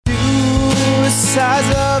sides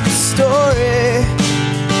of the story.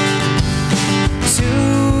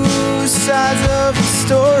 Two sides of the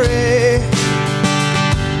story.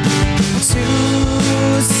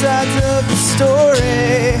 Two sides of the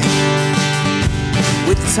story.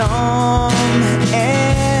 With Tom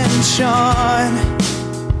and Sean.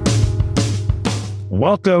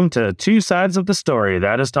 Welcome to Two Sides of the Story.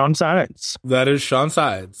 That is Tom Sides. That is Sean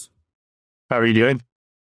Sides. How are you doing?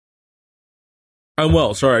 I'm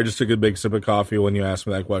well. Sorry, I just took a big sip of coffee when you asked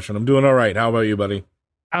me that question. I'm doing all right. How about you, buddy?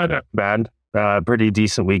 Not bad. Pretty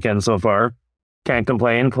decent weekend so far. Can't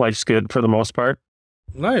complain. Life's good for the most part.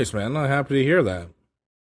 Nice, man. I'm happy to hear that.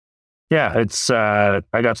 Yeah, it's. I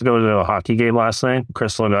got to go to a hockey game last night.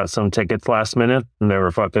 Crystal got some tickets last minute, and they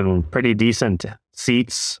were fucking pretty decent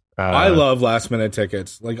seats. I love last minute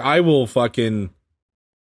tickets. Like, I will fucking,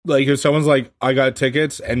 like, if someone's like, I got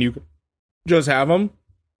tickets and you just have them,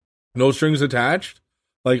 no strings attached,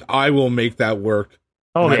 like, I will make that work.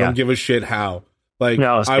 Oh, I yeah. don't give a shit how. Like,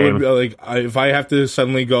 No, I would, like, if I have to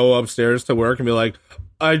suddenly go upstairs to work and be like,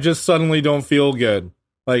 I just suddenly don't feel good,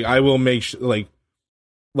 like, I will make, like,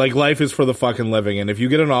 life is for the fucking living. And if you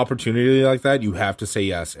get an opportunity like that, you have to say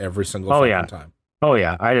yes every single time. Oh,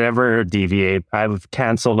 yeah. I never deviate. I've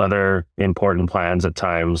canceled other important plans at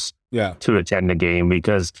times to attend a game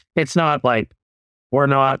because it's not like we're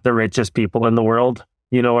not the richest people in the world.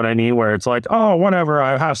 You know what I mean? Where it's like, oh, whatever.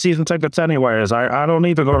 I have season tickets anyways. I don't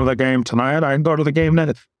need to go to the game tonight. I can go to the game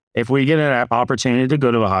then. If we get an opportunity to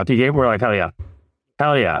go to a hockey game, we're like, hell yeah.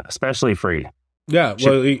 Hell yeah. Especially free. Yeah.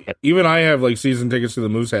 Well, even I have like season tickets to the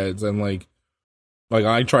Mooseheads and like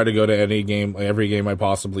I try to go to any game, like every game I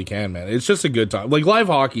possibly can, man. It's just a good time. Like, live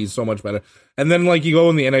hockey is so much better. And then, like, you go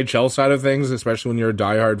on the NHL side of things, especially when you're a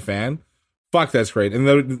diehard fan. Fuck, that's great. And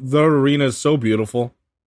the arena is so beautiful.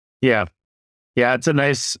 Yeah. Yeah, it's a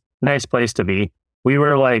nice place to be. We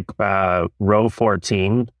were, like, row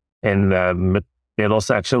 14 in the middle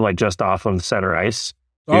section, like, just off of the center ice.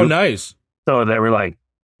 Oh, nice. So they were, like,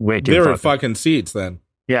 way too They were fucking seats, then.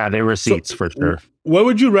 Yeah, they were seats for sure. What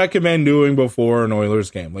would you recommend doing before an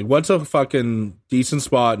Oilers game? Like, what's a fucking decent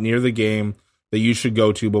spot near the game that you should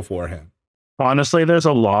go to beforehand? Honestly, there's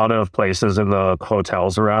a lot of places in the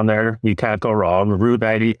hotels around there. You can't go wrong. Route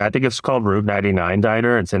 90, I think it's called Route 99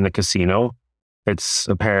 Diner. It's in the casino. It's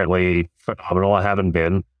apparently phenomenal. I haven't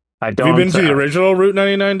been. Have you been to the original Route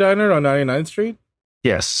 99 Diner on 99th Street?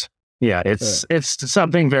 Yes. Yeah, it's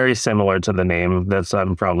something very similar to the name.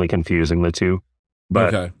 I'm probably confusing the two.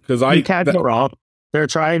 But okay, because you can't go wrong. They're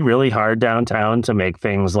trying really hard downtown to make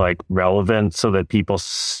things like relevant so that people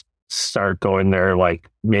start going there, like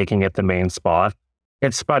making it the main spot.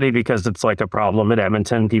 It's funny because it's like a problem in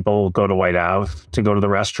Edmonton. People go to White Ave to go to the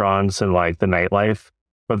restaurants and like the nightlife,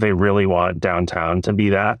 but they really want downtown to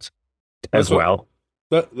be that as well.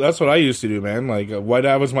 That's what I used to do, man. Like, White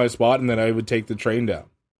Ave was my spot, and then I would take the train down.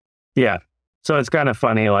 Yeah. So it's kind of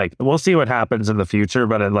funny. Like, we'll see what happens in the future,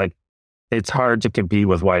 but it's hard to compete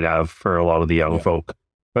with White Ave for a lot of the young folk.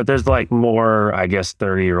 But there's like more, I guess,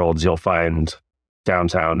 30-year-olds you'll find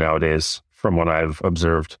downtown nowadays from what I've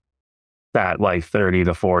observed. That like 30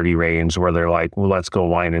 to 40 range where they're like, well, let's go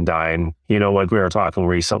wine and dine. You know, like we were talking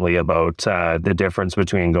recently about the difference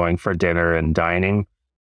between going for dinner and dining.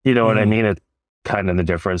 You know what I mean? It's kind of the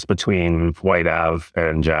difference between White Ave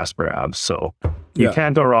and Jasper Ave. So you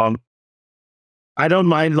can't go wrong. I don't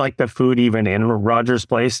mind like the food even in Rogers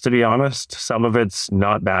Place, to be honest. Some of it's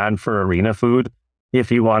not bad for arena food.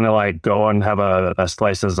 If you want to like go and have a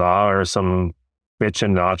slice of za or some bitch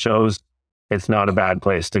and nachos, it's not a bad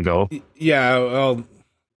place to go. Yeah, well,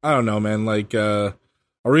 I don't know, man. Like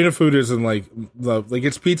arena food isn't like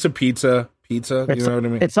it's pizza. You know what I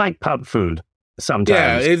mean? It's like pub food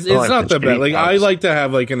sometimes. Yeah, it's not the best. Like, I like to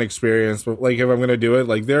have like an experience. But like, if I'm gonna do it,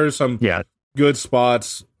 like there are some good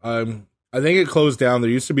spots. I think it closed down. There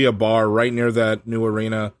used to be a bar right near that new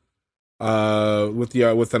arena,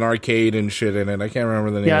 with an arcade and shit in it. I can't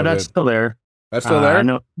remember the name. Yeah, that's still there. That's still there? I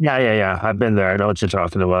know. Yeah. I've been there. I know what you're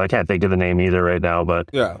talking about. I can't think of the name either right now, but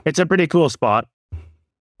it's a pretty cool spot.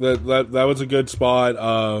 That was a good spot.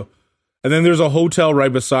 And then there's a hotel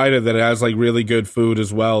right beside it that has like really good food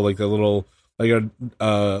as well, like a little like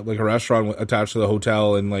a restaurant attached to the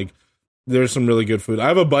hotel, and like there's some really good food. I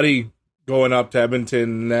have a buddy going up to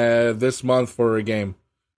Edmonton this month for a game.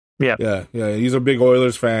 Yeah. He's a big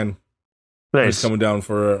Oilers fan. Nice. He's coming down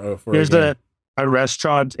for There's a game. A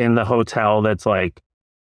restaurant in the hotel that's like,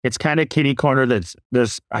 it's kind of kitty corner.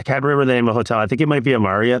 I can't remember the name of the hotel. I think it might be a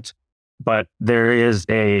Marriott, but there is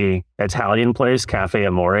a Italian place, Cafe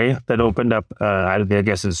Amore, that opened up. I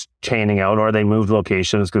guess it's chaining out, or they moved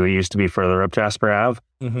locations because it used to be further up Jasper Ave.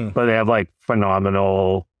 Mm-hmm. But they have like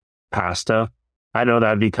phenomenal pasta. I know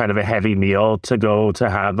that'd be kind of a heavy meal to go to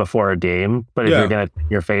have before a game, but if Yeah. you're going to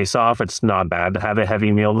take your face off, it's not bad to have a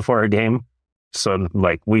heavy meal before a game. So,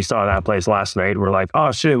 like, we saw that place last night. We're like,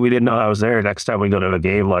 oh, shit, we didn't know I was there. Next time we go to a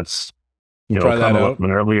game, let's, Try that come a out. little bit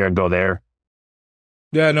earlier and go there.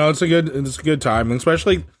 Yeah, no, it's a good time, and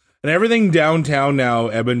especially and everything downtown now.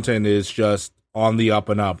 Edmonton is just on the up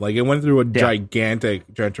and up. Like it went through a gigantic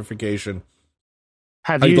gentrification,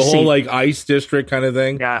 Have like you the seen? whole like ice district kind of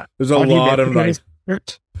thing. Yeah. There's a Have you lot been of to like.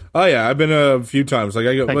 Gettysburg? Oh yeah, I've been a few times. Like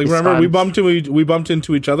Like the remember Suns. we bumped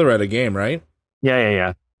into each other at a game, right? Yeah.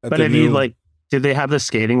 At But the have you, like, did they have the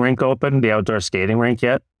skating rink open, the outdoor skating rink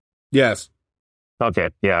yet? Yes. Okay,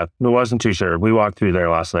 yeah. I wasn't too sure. We walked through there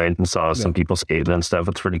last night and saw some Yeah. people skating and stuff.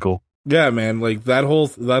 It's pretty cool. Yeah, man. Like that whole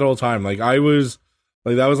time. Like I was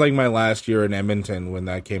like that was like my last year in Edmonton when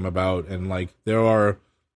that came about, and like there are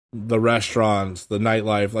the restaurants, the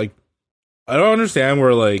nightlife. Like I don't understand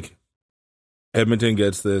where like Edmonton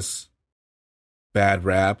gets this bad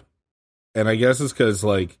rap, and I guess it's because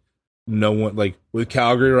like no one like with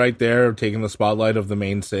Calgary right there taking the spotlight of the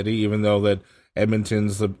main city, even though that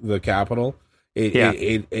Edmonton's the capital.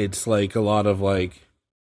 It's like a lot of like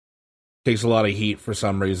takes a lot of heat for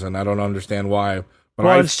some reason. I don't understand why, but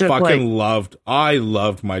Well, I it's just fucking loved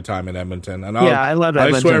my time in Edmonton, and I love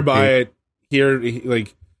Edmonton. I swear by too. it here.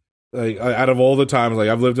 Like out of all the times, like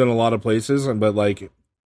I've lived in a lot of places, but like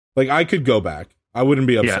I could go back. I wouldn't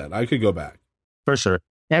be upset. I could go back. For sure.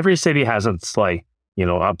 Every city has its like,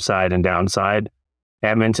 upside and downside.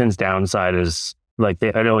 Edmonton's downside is like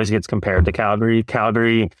it always gets compared to Calgary.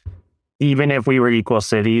 Calgary, even if we were equal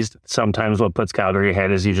cities, sometimes what puts Calgary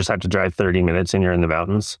ahead is you just have to drive 30 minutes and you're in the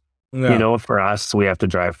mountains. Yeah. For us, we have to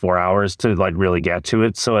drive 4 hours to like really get to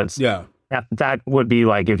it. So it's Yeah. that would be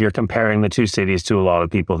like if you're comparing the two cities to a lot of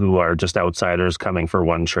people who are just outsiders coming for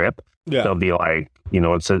one trip. Yeah. They'll be like,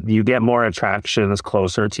 you get more attractions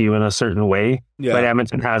closer to you in a certain way. Yeah. But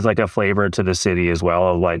Edmonton has like a flavor to the city as well,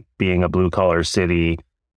 of like being a blue collar city,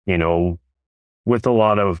 with a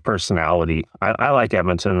lot of personality. I like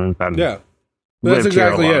Edmonton. Yeah. That's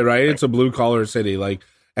exactly it, right? It's a blue collar city, like,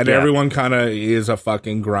 and everyone kind of is a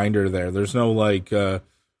fucking grinder there. There's no like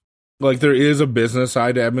there is a business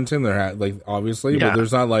side to Edmonton. Like obviously, but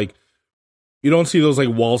there's not like you don't see those like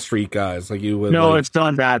Wall Street guys like you would. No, like, it's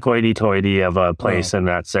not that hoity-toity of a place in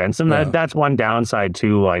that sense, and that's one downside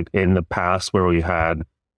too. Like in the past, where we had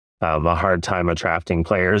a hard time attracting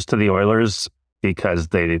players to the Oilers because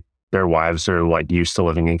their wives are like used to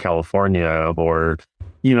living in California or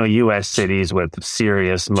U.S. cities with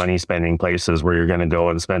serious money spending places where you're going to go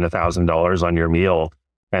and spend $1,000 on your meal.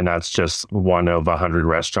 And that's just one of 100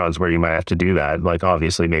 restaurants where you might have to do that. Like,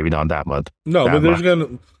 obviously, maybe not that much. No, but there's going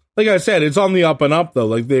to, like I said, it's on the up and up, though.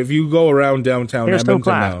 Like, if you go around downtown there's Edmonton no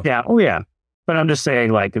class. now. Yeah. Oh, yeah. But I'm just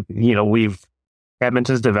saying, like,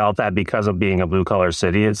 Edmonton's developed that because of being a blue collar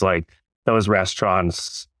city. It's like those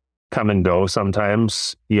restaurants come and go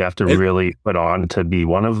sometimes. You have to really put on to be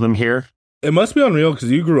one of them here. It must be unreal because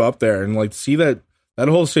you grew up there and like see that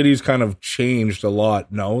whole city's kind of changed a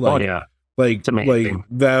lot. No, like, yeah, like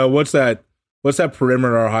what's that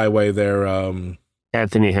perimeter highway there?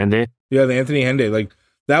 Anthony Henday. Yeah, the Anthony Henday. Like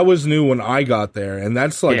that was new when I got there, and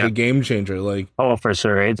that's like a game changer. Like, oh, for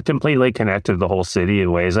sure, it's completely connected the whole city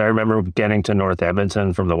in ways. I remember getting to North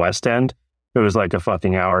Edmonton from the West End. It was like a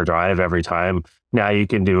fucking hour drive every time. Now you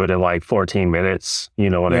can do it in like 14 minutes. You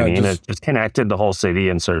know what I mean? It's connected the whole city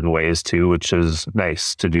in certain ways too, which is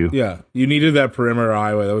nice to do. Yeah, you needed that perimeter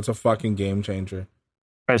highway. That was a fucking game changer.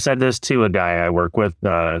 I said this to a guy I work with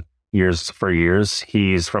years.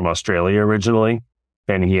 He's from Australia originally,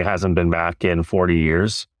 and he hasn't been back in 40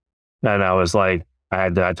 years. And I was like, I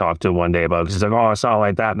talked to him one day about it. He's like, oh, I saw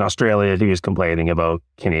like that in Australia. He was complaining about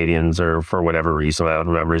Canadians or for whatever reason. I don't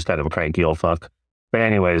remember. He's kind of a cranky old fuck. But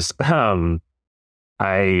anyways,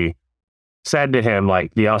 I said to him,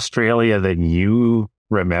 like, the Australia that you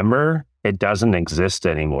remember, it doesn't exist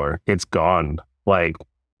anymore. It's gone. Like,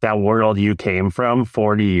 that world you came from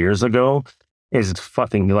 40 years ago is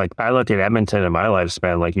fucking, like, I look at Edmonton in my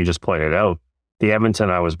lifespan, like you just pointed out. The Edmonton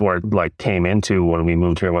I was born, like, came into when we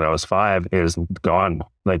moved here when I was 5 is gone.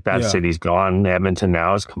 Like, that city's gone. Edmonton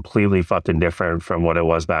now is completely fucking different from what it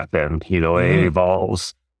was back then. It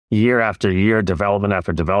evolves year after year, development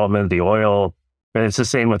after development. The oil, and it's the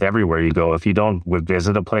same with everywhere you go. If you don't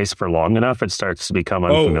visit a place for long enough, it starts to become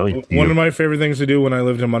unfamiliar. One of my favorite things to do when I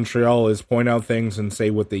lived in Montreal is point out things and say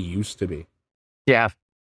what they used to be. Yeah.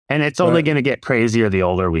 And it's only going to get crazier the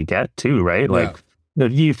older we get too, right? Like,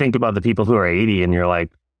 you think about the people who are 80 and you're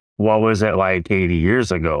like, what was it like 80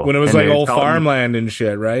 years ago? When it was like all farmland and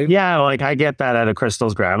shit, right? Yeah, like I get that out of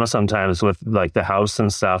Crystal's grandma sometimes with like the house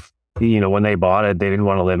and stuff. when they bought it, they didn't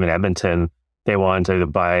want to live in Edmonton. They wanted to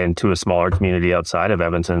buy into a smaller community outside of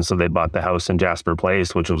Edmonton. So they bought the house in Jasper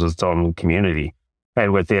Place, which was its own community.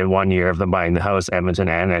 And within 1 year of them buying the house, Edmonton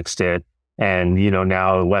annexed it. And,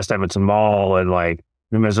 now West Edmonton Mall and like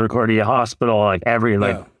the Misericordia Hospital, like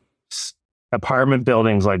apartment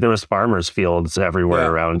buildings, like there was farmers fields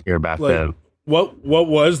everywhere around here back then. What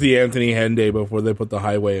was the Anthony Henday before they put the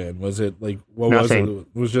highway in? Was it like, nothing. Was it?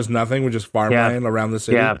 It was just nothing? Was just farmland around the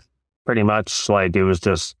city? Yeah, pretty much. Like it was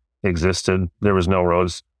just existed. There was no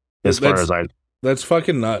roads as far as That's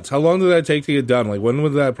fucking nuts. How long did that take to get done? Like when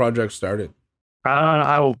was that project started?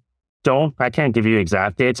 I can't give you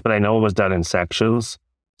exact dates, but I know it was done in sections.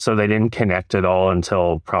 So they didn't connect it all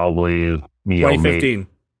until probably 2015.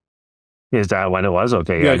 Is that when it was?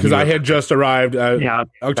 Okay. Yeah, because I had just arrived. October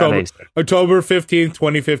 15th,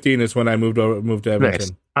 2015 is when I moved to Edmonton.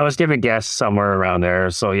 Nice. I was giving guess somewhere around there.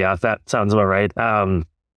 So yeah, that sounds about right.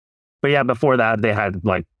 But yeah, before that, they had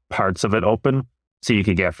like parts of it open. So you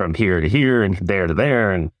could get from here to here and there to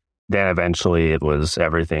there. And then eventually it was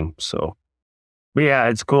everything. So, but yeah,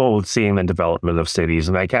 it's cool seeing the development of cities.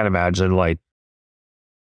 And I can't imagine like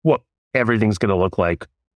what everything's going to look like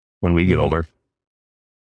when we get older.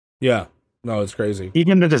 Yeah. No, it's crazy.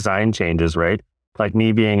 Even the design changes, right? Like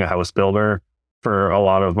me being a house builder for a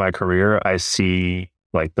lot of my career, I see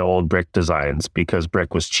like the old brick designs because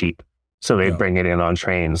brick was cheap. So they'd bring it in on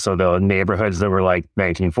trains. So the neighborhoods that were like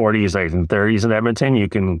 1940s, 1930s in Edmonton, you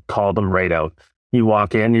can call them right out. You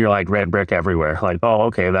walk in, you're like red brick everywhere. Like, oh,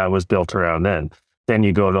 okay, that was built around then. Then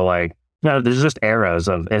you go to like, there's just eras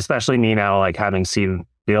of, especially me now, like having seen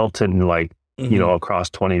built and like, across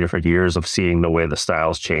 20 different years of seeing the way the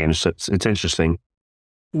styles changed. It's interesting.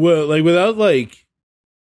 Well, like without like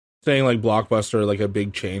saying like Blockbuster, like a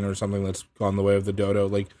big chain or something that's gone the way of the dodo,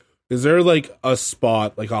 like is there like a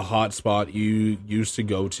spot, like a hot spot you used to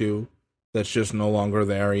go to that's just no longer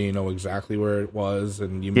there? You know exactly where it was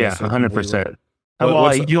and you miss 100%.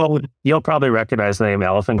 Well, you'll probably recognize the name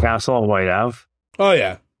Elephant Castle on White Ave. Oh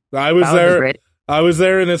yeah. I was there. I was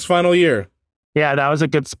there in its final year. Yeah, that was a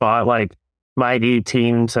good spot. Like my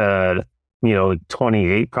 18 to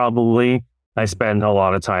 28 probably. I spent a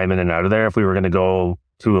lot of time in and out of there. If we were going to go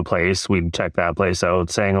to a place, we'd check that place out,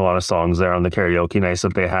 sang a lot of songs there on the karaoke nights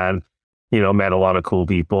that they had, met a lot of cool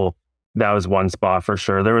people. That was one spot for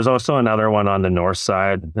sure. There was also another one on the north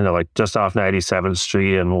side, like just off 97th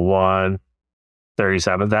Street and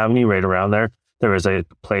 137th Avenue, right around there. There was a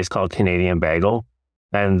place called Canadian Bagel,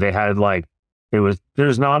 and they had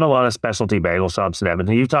there's not a lot of specialty bagel shops in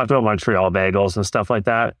Edmonton. You've talked about Montreal bagels and stuff like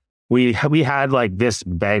that. We had like this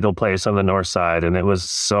bagel place on the north side, and it was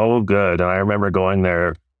so good. And I remember going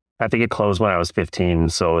there. I think it closed when I was 15,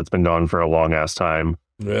 so it's been gone for a long ass time.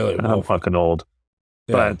 Really? I'm fucking old.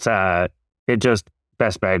 Yeah. But it just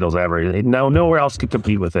best bagels ever. Nowhere else could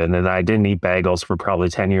compete with it. And I didn't eat bagels for probably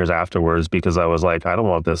 10 years afterwards because I was like, I don't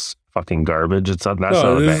want this fucking garbage. You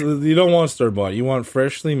don't want store-bought. You want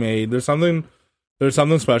freshly made. There's something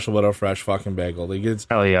special about a fresh fucking bagel. Like it's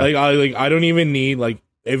hell yeah. I don't even need like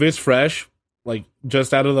if it's fresh, like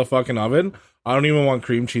just out of the fucking oven. I don't even want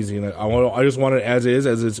cream cheese in it. I just want it as is,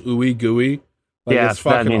 as it's ooey gooey. Like, yeah, it's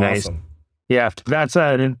fucking that'd be nice. Awesome. Yeah, that's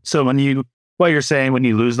so what you're saying when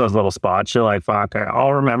you lose those little spots, you're like, fuck,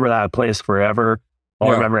 I'll remember that place forever.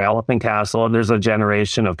 I'll remember Elephant Castle. And there's a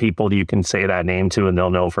generation of people you can say that name to and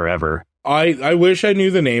they'll know forever. I wish I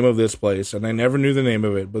knew the name of this place, and I never knew the name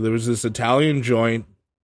of it, but there was this Italian joint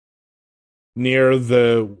near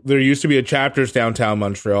there used to be a Chapters downtown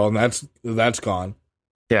Montreal, and that's gone.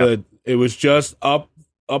 Yeah. But it was just up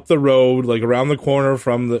the road, like around the corner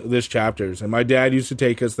from this Chapters. And my dad used to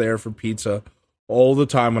take us there for pizza all the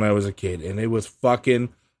time when I was a kid, and it was fucking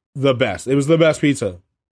the best. It was the best pizza.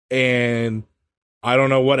 And I don't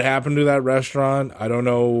know what happened to that restaurant. I don't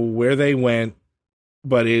know where they went,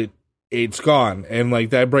 but it's gone. And like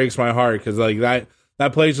that breaks my heart because like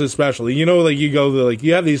that place is special. Like you go to like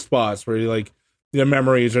you have these spots where you like the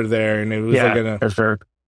memories are there, and it was for sure.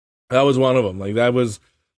 That was one of them. Like that was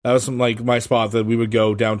some, like my spot that we would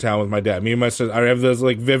go downtown with my dad. Me and my sister. I have this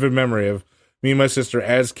like vivid memory of me and my sister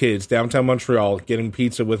as kids downtown Montreal getting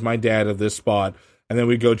pizza with my dad at this spot, and then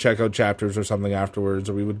we'd go check out Chapters or something afterwards,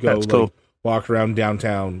 or we would go walk around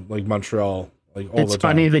downtown like Montreal. Like all the time. It's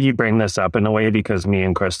funny that you bring this up in a way because me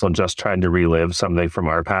and Crystal just tried to relive something from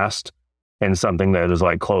our past and something that is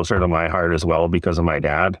like closer to my heart as well because of my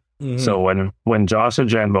dad. Mm-hmm. So when Josh and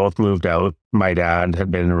Jen both moved out, my dad had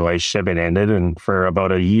been in a relationship and ended. And for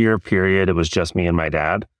about a year period, it was just me and my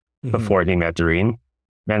dad before he met Doreen.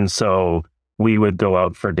 And so we would go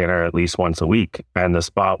out for dinner at least once a week. And the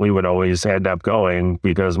spot we would always end up going,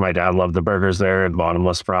 because my dad loved the burgers there and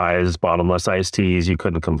bottomless fries, bottomless iced teas, you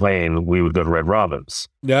couldn't complain. We would go to Red Robin's.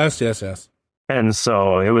 Yes. And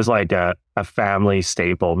so it was like a family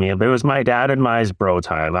staple meal. It was my dad and my bro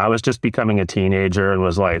time. I was just becoming a teenager and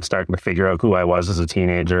was like starting to figure out who I was as a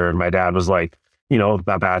teenager. And my dad was like, you know,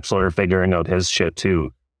 a bachelor figuring out his shit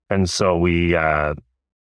too. And so we'd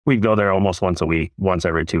go there almost once a week, once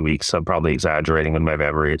every 2 weeks. I'm probably exaggerating with my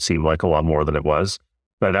memory. It seemed like a lot more than it was.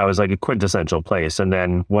 But that was like a quintessential place. And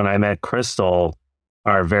then when I met Crystal,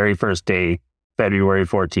 our very first date, February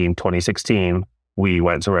 14, 2016, we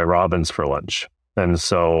went to Red Robin's for lunch. And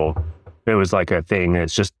so it was like a thing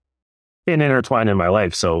that's just been intertwined in my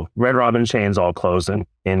life. So Red Robin chains all closed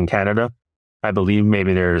in Canada. I believe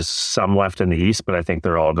maybe there's some left in the East, but I think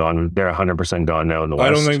they're all gone. They're 100% gone now in the West.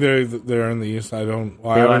 I don't think they're in the East. I don't.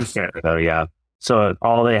 Well, they left Canada, yeah. So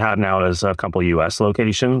all they have now is a couple U.S.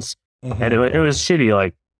 locations. Mm-hmm. And it was shitty.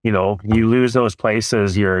 Like, you know, you lose those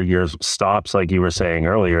places, your stops, like you were saying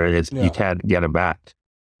earlier, you can't get them back.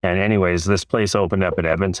 And anyways, this place opened up in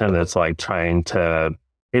Edmonton. It's like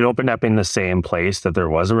it opened up in the same place that there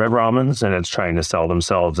was a Red Robin's, and it's trying to sell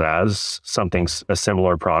themselves as a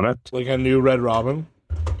similar product. Like a new Red Robin?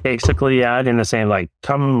 Basically, yeah, in the same, like,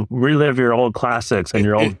 come relive your old classics and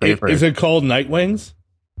your old favorites. Is it called Night Wings?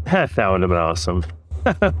 That would have been awesome.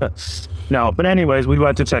 No, but anyways, we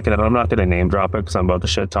went to check it out. I'm not going to name drop it because I'm about to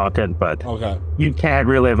shit talk it, but you can't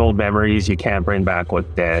relive old memories. You can't bring back what's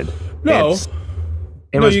dead. No.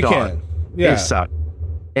 It was gone. Can. Yeah. It sucked.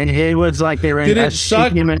 And it was like they were in a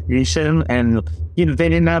shitty and you know, they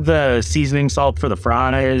didn't have the seasoning salt for the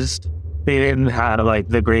fries. They didn't have, like,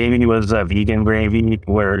 the gravy was a vegan gravy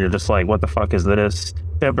where you're just like, what the fuck is this?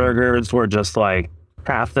 The burgers were just like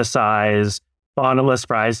half the size. Bottomless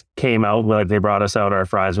fries came out, like they brought us out our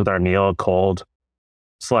fries with our meal cold.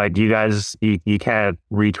 It's like, you guys, you can't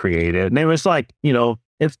recreate it. And it was like, you know,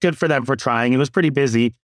 it's good for them for trying. It was pretty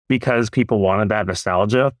busy because people wanted that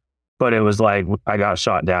nostalgia. But it was like, I got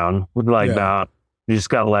shot down. Like, nah, you just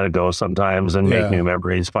got to let it go sometimes and make new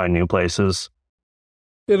memories, find new places.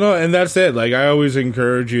 You know, and that's it. Like, I always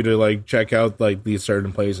encourage you to, like, check out, like, these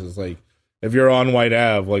certain places. Like, if you're on White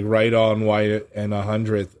Ave, like, right on White and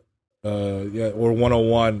 100th, or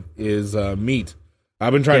 101 is Meat.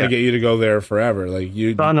 I've been trying to get you to go there forever. Like,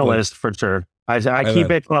 it's on the list for sure. I keep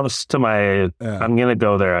it close to my. I'm gonna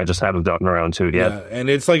go there. I just haven't gotten around to it yet. Yeah, and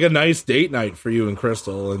it's like a nice date night for you and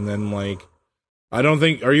Crystal. And then, like, I don't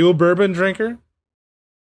think. Are you a bourbon drinker?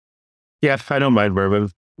 Yeah, I don't mind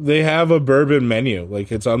bourbon. They have a bourbon menu. Like,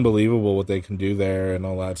 it's unbelievable what they can do there and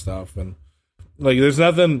all that stuff. And, like, there's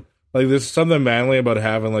something manly about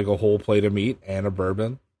having, like, a whole plate of meat and a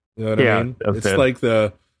bourbon. You know what I mean? It's like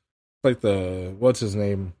the what's his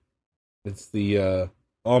name? It's the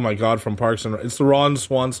oh my god, from Parks and it's the Ron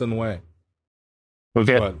Swanson way.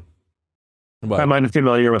 Okay. But I'm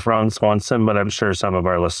unfamiliar with Ron Swanson, but I'm sure some of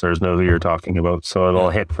our listeners know who you're talking about, so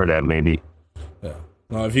it'll hit for them maybe. Yeah.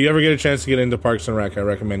 No, if you ever get a chance to get into Parks and Rec, I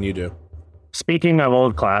recommend you do. Speaking of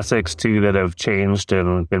old classics too that have changed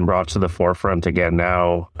and been brought to the forefront again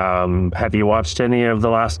now, have you watched any of the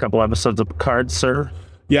last couple episodes of Picard, sir?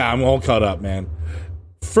 Yeah, I'm all caught up, man.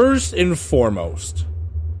 First and foremost,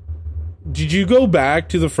 did you go back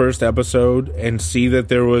to the first episode and see that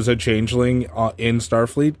there was a changeling in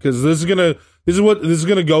Starfleet? Because this is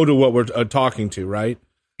gonna go to what we're talking to, right?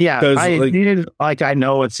 Yeah, I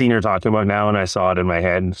know what scene you're talking about now, and I saw it in my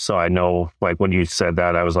head, so I know. Like, when you said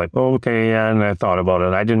that, I was like, oh, okay, yeah, and I thought about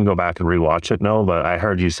it. I didn't go back and rewatch it, no, but I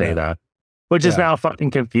heard you say that, which is now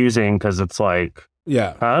fucking confusing because it's like,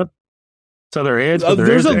 huh? So there is.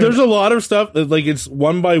 There's a lot of stuff that, like, it's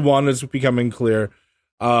one by one it's becoming clear.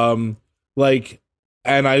 Like,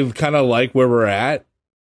 and I kind of like where we're at.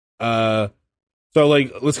 So,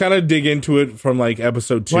 like, let's kind of dig into it from, like,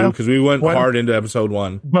 episode 2, because we went hard into episode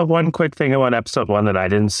 1. But one quick thing about episode 1 that I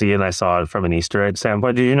didn't see, and I saw it from an Easter egg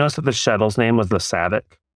standpoint. Did you notice that the shuttle's name was the Saavik?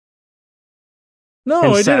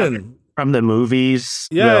 No, I didn't. From the movies.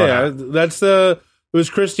 Yeah. It was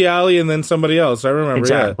Kirstie Alley and then somebody else. I remember.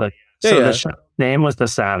 Exactly. Yeah. So the shuttle name was the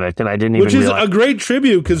Saavik, and I didn't even realize. Which is a great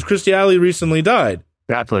tribute, because Kirstie Alley recently died.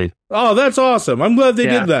 Exactly. Oh, that's awesome. I'm glad they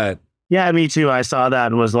did that. Yeah, me too. I saw that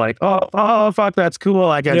and was like, oh, fuck, that's cool.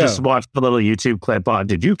 Like, I just watched the little YouTube clip on,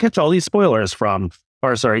 did you catch all these spoilers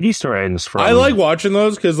Easter eggs from? I like watching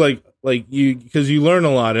those because you learn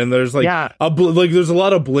a lot, and there's there's a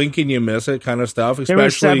lot of blink and you miss it kind of stuff. Especially, there were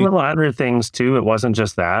several other things too. It wasn't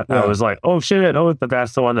just that. I was like, oh shit, but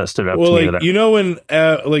that's the one that stood up to me. Like, you know, in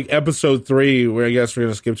like episode 3, where I guess we're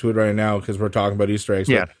gonna skip to it right now because we're talking about Easter eggs.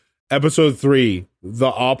 Yeah. episode 3, the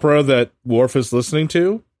opera that Worf is listening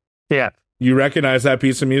to. Yeah. You recognize that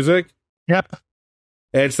piece of music? Yep.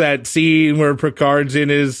 It's that scene where Picard's in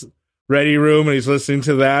his ready room and he's listening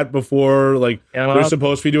to that before, like, they're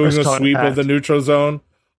supposed to be doing the sweep of the neutral zone.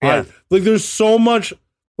 Yeah. There's so much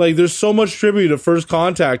tribute to First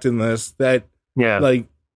Contact in this that, like,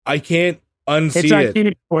 I can't unsee it. It's actually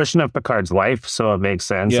a portion of Picard's life, so it makes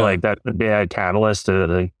sense. Yeah. Like, that would be a catalyst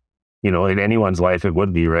to, in anyone's life, it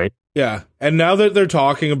would be, right? Yeah. And now that they're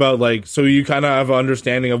talking about, like, so you kind of have an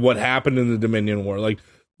understanding of what happened in the Dominion War. Like,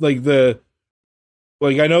 I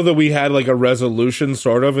know that we had, like, a resolution,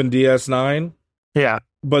 sort of, in DS9. Yeah.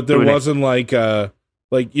 But there wasn't, to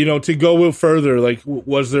go further, like,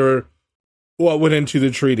 was there... what went into the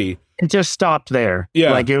treaty? It just stopped there.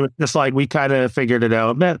 Yeah. Like, it was just like, we kind of figured it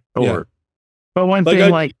out. But one Like,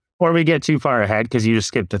 thing, before we get too far ahead, because you just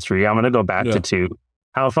skipped to 3, I'm going to go back to 2.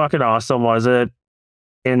 How fucking awesome was it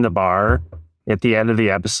in the bar at the end of the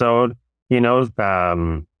episode? What's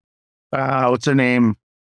her name?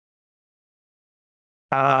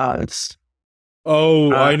 I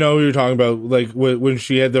know what you're talking about. Like, when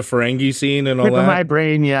she had the Ferengi scene and all that. My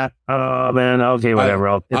brain, yeah. Oh, man. Okay,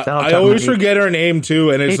 whatever. I always forget her name,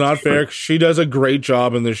 too, and it's not fair. She does a great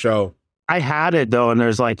job in the show. I had it, though, and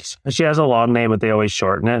there's, she has a long name, but they always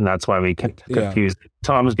shorten it, and that's why we get confused.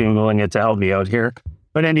 Tom's Googling it to help me out here.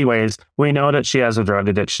 But anyways, we know that she has a drug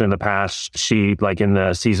addiction in the past. She, in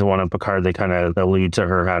the season 1 of Picard, they kind of allude to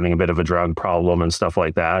her having a bit of a drug problem and stuff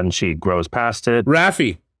like that, and she grows past it.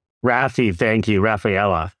 Raffi, thank you,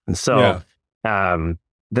 Raffaella. And so,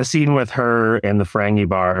 the scene with her in the Ferengi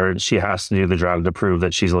bar, she has to do the drug to prove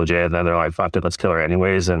that she's legit, and then they're like, fuck it, let's kill her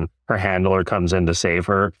anyways, and her handler comes in to save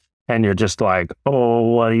her, and you're just like, oh,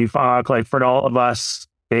 what do you fuck? Like, for all of us...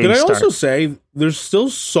 Can I also say, there's still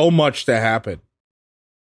so much to happen.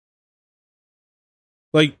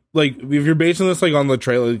 Like if you're basing this on the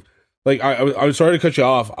trailer, I'm sorry to cut you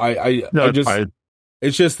off.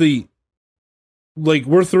 It's just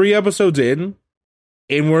we're 3 episodes in,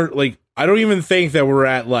 and we're I don't even think that we're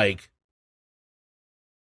at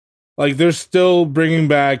they're still bringing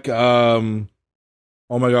back oh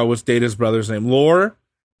my god, what's Data's brother's name? Lore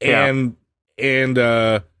and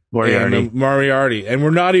Moriarty, and we're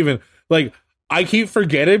not even I keep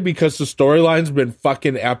forgetting because the storyline's been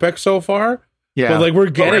fucking epic so far. Yeah, but we're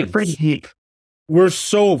getting pretty deep. We're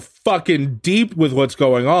so fucking deep with what's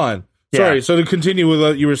going on. Sorry, so to continue with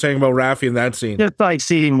what you were saying about Raffi in that scene. Just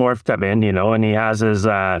seeing Worf come in, and he has his,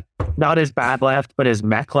 not his batleth, but his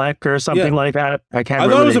mechlek or something like that. I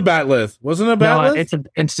thought it was a batleth. Wasn't it a batleth? No,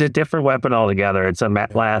 it's a different weapon altogether. It's a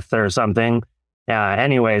metleth or something.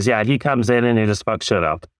 Anyways, he comes in and he just fucks shit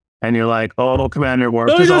up. And you're like, oh, Commander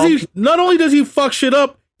Worf. Not only does he fuck shit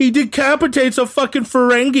up, he decapitates a fucking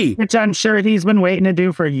Ferengi. Which I'm sure he's been waiting to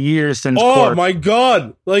do for years since. Oh my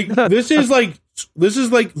god. This is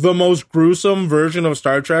the most gruesome version of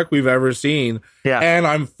Star Trek we've ever seen. Yeah. And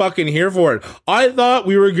I'm fucking here for it. I thought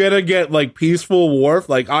we were gonna get peaceful Worf.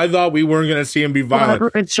 I thought we weren't gonna see him be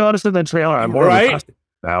violent. It showed us in the trailer. I'm more right?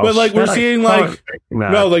 But we're seeing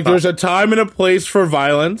there's a time and a place for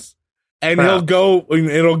violence, and it'll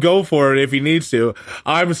go for it if he needs to.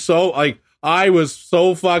 I'm so I was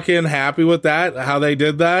so fucking happy with that, how they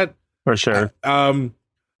did that. For sure. How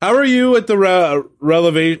are you at the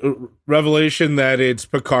revelation that it's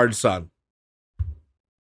Picard's son?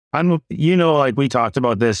 We talked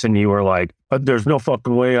about this and you were like, there's no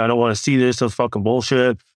fucking way. I don't want to see this. It's fucking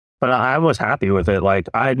bullshit. But I was happy with it.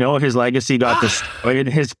 I know his legacy got destroyed.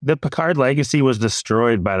 The Picard legacy was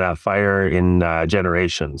destroyed by that fire in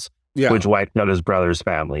Generations. Yeah. Which wiped out his brother's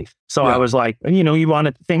family. So I was like, you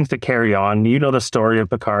wanted things to carry on. The story of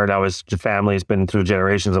Picard, how his family's been through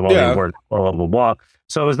generations of blah, blah, blah, blah.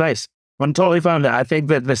 So it was nice. I'm totally fine with that. I think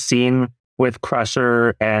that the scene with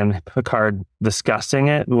Crusher and Picard discussing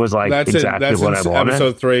it was exactly what I wanted.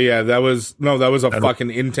 Episode 3, that was a fucking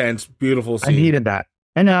intense, beautiful scene. I needed that.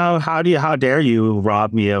 And now, how dare you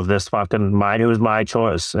rob me of this fucking mine? It was my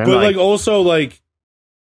choice. And also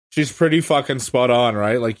she's pretty fucking spot on,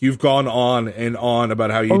 right? You've gone on and on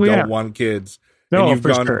about how you don't want kids. No, and you've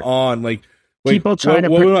gone sure. on. People trying to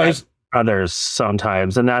protect others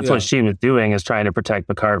sometimes. And that's what she was doing, is trying to protect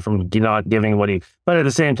Picard from not giving what he... But at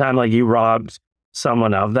the same time, you robbed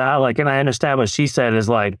someone of that. And I understand what she said is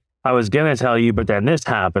I was going to tell you, but then this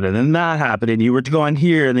happened and then that happened and you were going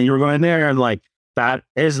here and then you were going there. And that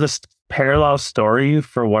is the parallel story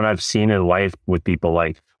for what I've seen in life with people.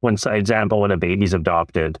 When a baby's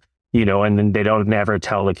adopted, and then they don't never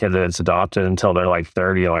tell the kid that it's adopted until they're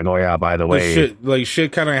 30. Oh yeah, by the way,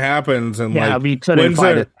 shit kind of happens, and we couldn't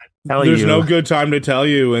find it. There's no good time to tell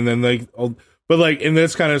you, and then But like in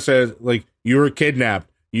this kind of says like you were kidnapped.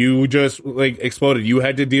 You just like exploded. You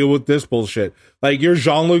had to deal with this bullshit. Like you're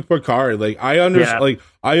Jean-Luc Picard. Like I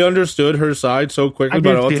understood her side so quickly,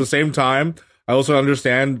 but at the same time, I also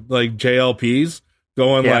understand like JLP's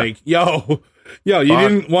going like, yo, you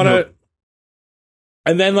didn't want to.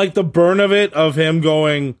 And then like the burn of it of him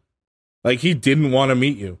going, like he didn't want to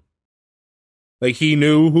meet you. Like he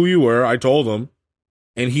knew who you were. I told him,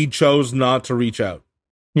 and he chose not to reach out.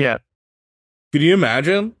 Yeah. Could you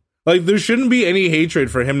imagine? Like, there shouldn't be any hatred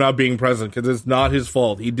for him not being present because it's not his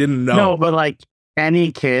fault. He didn't know. No, but like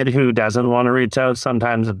any kid who doesn't want to reach out,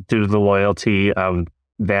 sometimes due to the loyalty of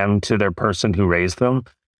them to their person who raised them.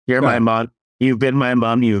 You're my mom. You've been my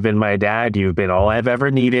mom. You've been my dad. You've been all I've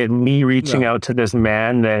ever needed. Me reaching out to this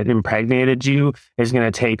man that impregnated you is going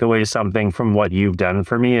to take away something from what you've done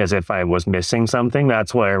for me, as if I was missing something.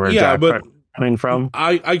 That's where we're coming from.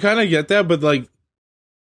 I kind of get that, but like,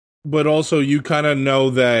 but also you kind of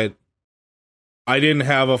know that I didn't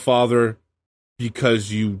have a father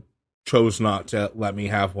because you chose not to let me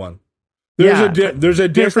have one. There's a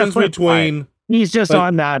difference between... He's just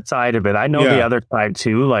on that side of it. I know the other side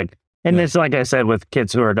too. Like, and it's like I said, with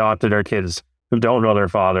kids who are adopted or kids who don't know their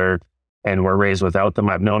father and were raised without them.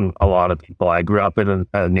 I've known a lot of people. I grew up in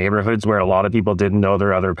neighborhoods where a lot of people didn't know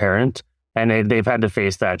their other parent. And they've had to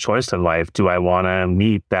face that choice in life. Do I want to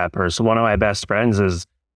meet that person? One of my best friends has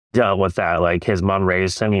dealt with that. Like his mom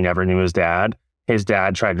raised him. He never knew his dad. His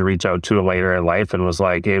dad tried to reach out to him later in life and was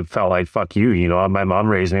like, it felt like, fuck you. You know, my mom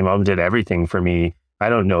raised me. Mom did everything for me. I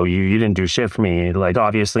don't know you. You didn't do shit for me. Like,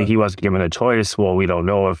 obviously, he wasn't given a choice. Well, we don't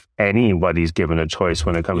know if anybody's given a choice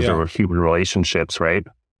when it comes to human relationships, right?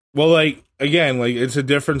 Well, like, again, like, it's a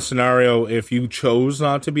different scenario if you chose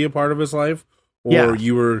not to be a part of his life or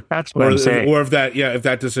you were... That's what I'm saying. Or if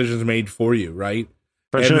that decision's made for you, right?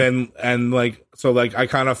 For sure. And like, so like, I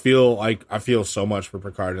kind of feel like, I feel so much for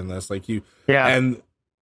Picard in this. Like, you... Yeah.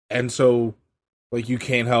 And so... Like, you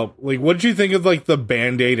can't help... Like, what did you think of, like, the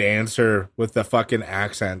Band-Aid answer with the fucking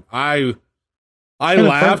accent? I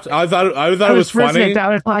laughed. I thought it was funny. I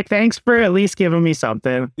was like, thanks for at least giving me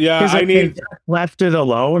something. Yeah, I need... Left it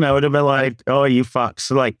alone, I would have been like, oh, you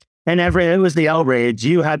fucks. Like, and it was the outrage.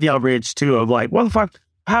 You had the outrage, too, of like, what the fuck?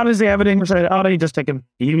 How does the evidence say, oh, he just taken...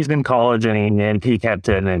 He was in college, and he kept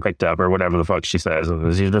it and picked up, or whatever the fuck she says.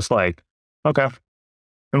 And you're just like, okay,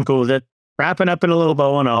 I'm cool with it. Wrapping up in a little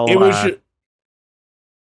bow and all. It was...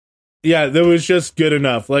 Yeah, that was just good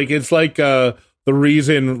enough. Like, it's like the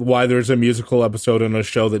reason why there's a musical episode in a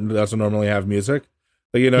show that doesn't normally have music.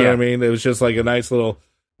 Like, you know what I mean? It was just like a nice little...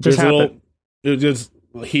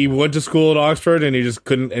 He went to school at Oxford and he just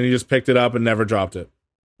couldn't... And he just picked it up and never dropped it.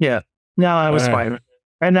 Yeah. No, I was fine.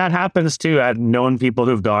 And that happens too. I've known people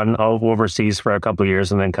who've gone overseas for a couple of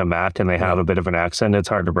years and then come back and they have a bit of an accent. It's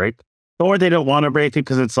hard to break. Or they don't want to break it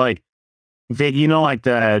because it's like... You know, like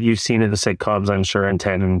you've seen in the sitcoms, I'm sure, in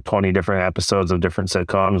 10 and 20 different episodes of different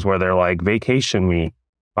sitcoms where they're like, vacation me.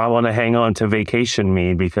 I want to hang on to vacation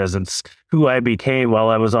me because it's who I became while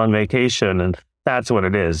I was on vacation. And that's what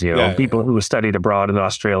it is, you know. People who studied abroad in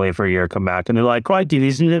Australia for a year come back and they're like, why do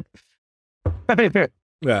these? Yeah,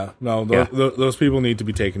 no, those people need to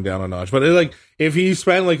be taken down a notch. But like, if he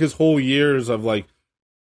spent like his whole years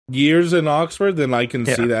in Oxford, then I can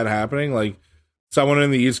see that happening. Like, someone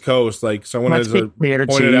in the East Coast, like someone has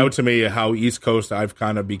pointed out to me how East Coast I've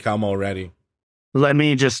kind of become already. Let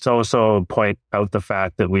me just also point out the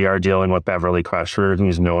fact that we are dealing with Beverly Crusher,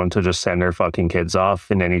 who's known to just send her fucking kids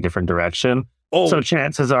off in any different direction. Oh. So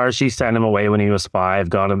chances are she sent him away when he was 5,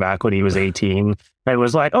 got him back when he was 18, and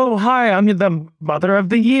was like, oh, hi, I'm the mother of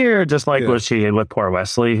the year, just like what she did with poor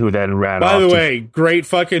Wesley, who then ran off. By the way, great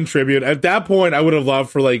fucking tribute. At that point, I would have loved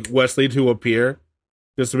for like Wesley to appear,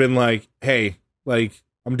 just to been like, hey, like,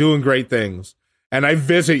 I'm doing great things. And I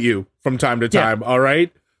visit you from time to time, all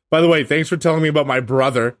right? By the way, thanks for telling me about my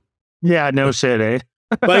brother. Yeah, no shit, eh?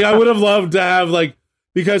 Like, I would have loved to have, like,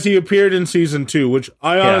 because he appeared in season 2, which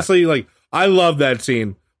I honestly, like, I love that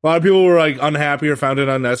scene. A lot of people were, like, unhappy or found it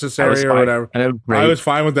unnecessary or whatever. I was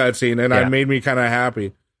fine with that scene, and it made me kind of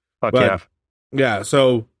happy. Yeah,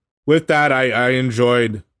 so with that, I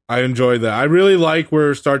enjoyed that. I really like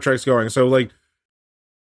where Star Trek's going. So, like,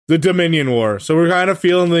 the Dominion War. So we're kind of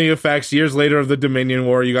feeling the effects years later of the Dominion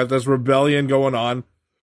War. You got this rebellion going on.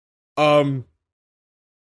 Don't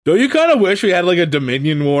you kind of wish we had like a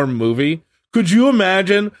Dominion War movie? Could you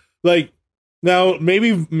imagine, like, now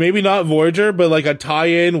maybe not Voyager, but like a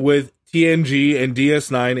tie-in with TNG and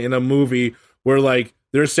DS9 in a movie where like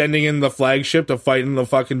they're sending in the flagship to fight in the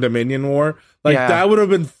fucking Dominion War? Like that would have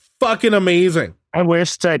been fucking amazing. I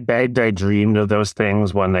wished I dreamed of those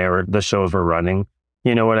things when the shows were running.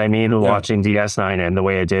 You know what I mean? Watching DS9 and the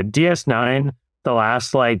way it did. DS9, the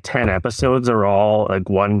last like 10 episodes are all like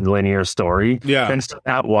one linear story. Yeah. And so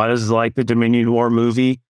that was like the Dominion War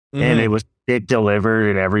movie. And it delivered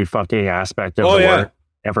in every fucking aspect of the work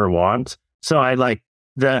ever want. So I like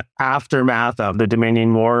the aftermath of the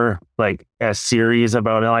Dominion War, like a series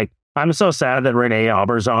about it. Like, I'm so sad that Renee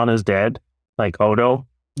Auberjonois is dead, like Odo,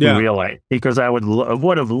 in real life, because I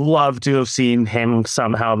would have loved to have seen him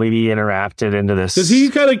somehow maybe interacted into this. Because he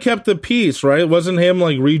kind of kept the peace, right? Wasn't him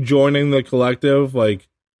like rejoining the collective, like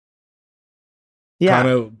kind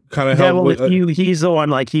of helped. He's the one,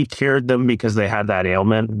 like, he cured them because they had that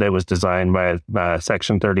ailment that was designed by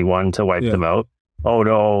Section 31 to wipe them out.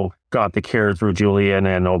 Odo got the cure through Julian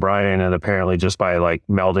and O'Brien, and apparently just by like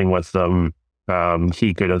melding with them,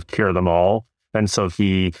 he could have cured them all. And so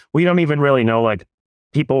we don't even really know, like,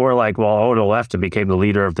 people were like, well, Odo left and became the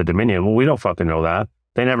leader of the Dominion. Well, we don't fucking know that.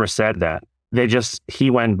 They never said that. He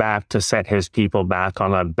went back to set his people back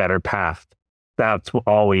on a better path. That's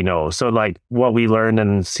all we know. So like what we learned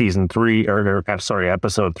in episode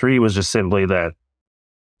 3 was just simply that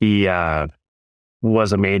he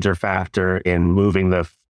was a major factor in moving the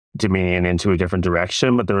Dominion into a different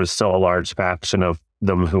direction, but there was still a large faction of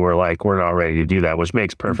them who were like, we're not ready to do that, which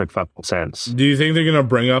makes perfect fucking sense. Do you think they're going to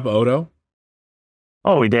bring up Odo?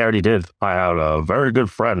 Oh, they already did. I had a very good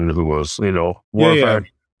friend who was, warfare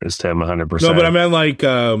against him 100%. No, but I meant like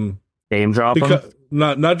name drop him?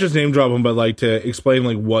 Not just name drop him, but like to explain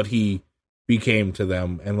like what he became to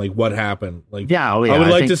them and like what happened. Like, I would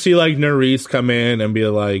like to see like Nerys come in and be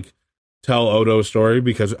like, tell Odo's story,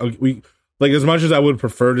 because we like, as much as I would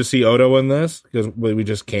prefer to see Odo in this, because we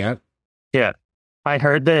just can't. Yeah, I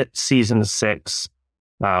heard that season 6.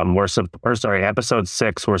 Episode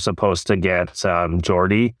 6, we're supposed to get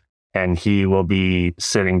Geordi, and he will be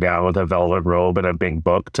sitting down with a velvet robe and a big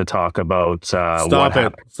book to talk about Stop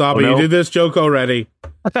it. You did this joke already.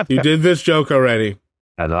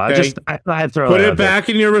 And I throw put it back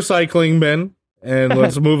in your recycling bin and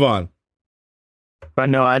let's move on. But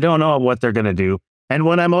no, I don't know what they're gonna do. And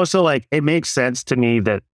when I'm also like, it makes sense to me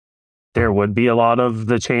that there would be a lot of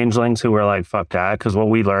the changelings who were like, fuck that. Because what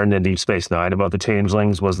we learned in Deep Space Nine about the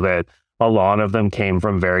changelings was that a lot of them came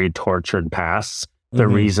from very tortured pasts. The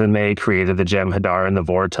reason they created the Jem'Hadar and the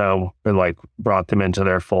Vorta, or like brought them into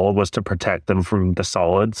their fold, was to protect them from the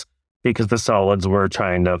solids, because the solids were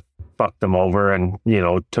trying to fuck them over and,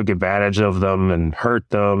 took advantage of them and hurt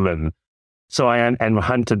them. And so and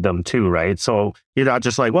hunted them too, right? So you're not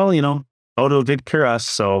just like, well, Odo did cure us,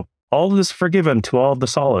 so all is forgiven to all of the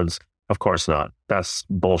solids. Of course not. That's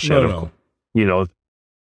bullshit. No.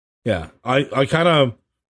 Yeah, I kind of.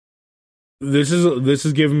 This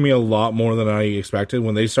is giving me a lot more than I expected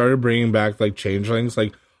when they started bringing back like changelings.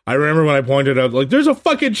 Like, I remember when I pointed out like, there's a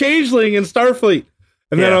fucking changeling in Starfleet,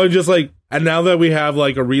 and then I was just like, and now that we have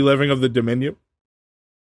like a reliving of the Dominion.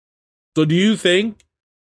 So do you think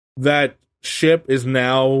that ship is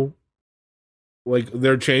now like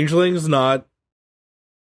they're changelings, not?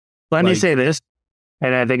 Let me say this.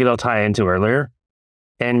 And I think it'll tie into earlier.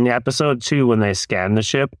 In episode 2, when they scan the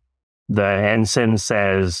ship, the ensign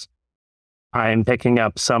says, I'm picking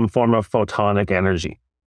up some form of photonic energy.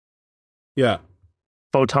 Yeah.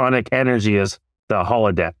 Photonic energy is the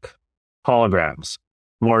holodeck, holograms.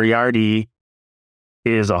 Moriarty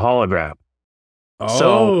is a hologram. Oh,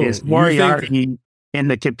 so is Moriarty in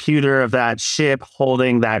the computer of that ship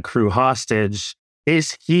holding that crew hostage?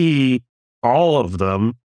 Is he all of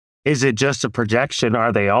them? Is it just a projection?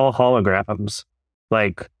 Are they all holograms?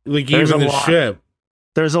 Like even the ship.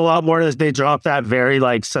 There's a lot more. They dropped that very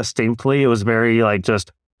like succinctly. It was very like,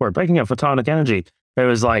 just, we're picking up photonic energy. It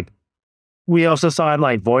was like, we also saw in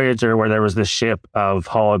like Voyager where there was this ship of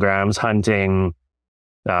holograms hunting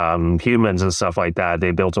humans and stuff like that.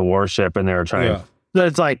 They built a warship and they were trying. So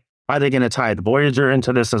it's like, are they going to tie the Voyager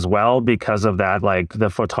into this as well because of that, like the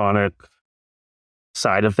photonic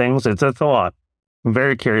side of things? It's a lot. I'm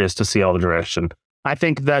very curious to see all the direction. I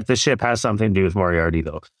think that the ship has something to do with Moriarty,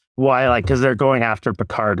 though. Why? Like, because they're going after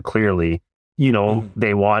Picard, clearly.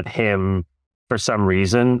 They want him for some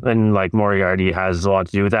reason. And, like, Moriarty has a lot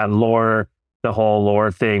to do with that lore, the whole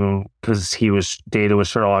lore thing, because Data was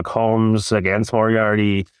Sherlock Holmes against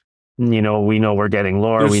Moriarty. We know we're getting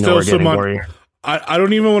lore. We know we're getting Moriarty. I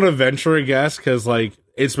don't even want to venture a guess, because, like,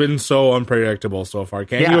 it's been so unpredictable so far.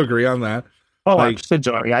 Can't you agree on that? Oh, I'm just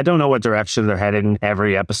enjoying. I don't know what direction they're headed in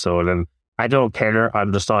every episode, and I don't care.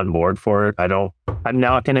 I'm just on board for it. I'm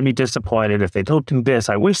not going to be disappointed if they don't do this.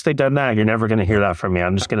 I wish they'd done that. You're never going to hear that from me.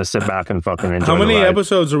 I'm just going to sit back and fucking enjoy. How many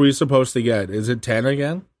episodes are we supposed to get? Is it 10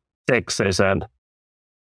 again? 6, they said.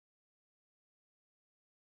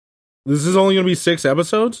 This is only going to be 6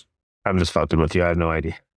 episodes? I'm just fucking with you. I have no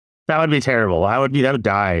idea. That would be terrible. That would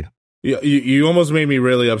die. You almost made me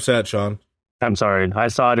really upset, Sean. I'm sorry. I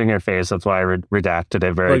saw it in your face. That's why I redacted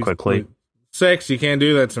it very quickly. 6, you can't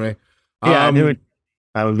do that to me. Yeah,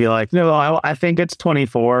 I would be like, no, I think it's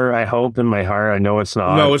 24. I hope in my heart. I know it's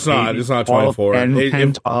not. No, it's not. It's not 24.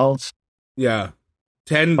 10, 12. Yeah.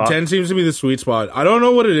 10 seems to be the sweet spot. I don't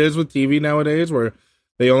know what it is with TV nowadays where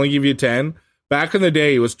they only give you 10. Back in the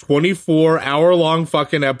day, it was 24-hour-long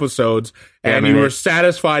fucking episodes, and you were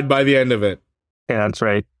satisfied by the end of it. Yeah, that's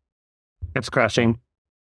right. It's crushing.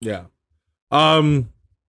 Yeah.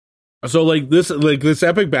 So like this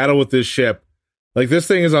epic battle with this ship, like this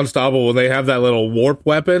thing is unstoppable. They have that little warp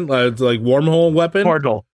weapon, like wormhole weapon,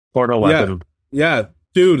 portal weapon. Yeah,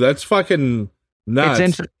 dude, that's fucking nuts.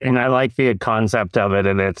 It's interesting. I like the concept of it,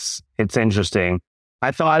 and it's interesting.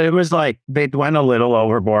 I thought it was like they went a little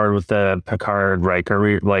overboard with the Picard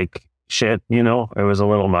Riker like shit. You know, it was a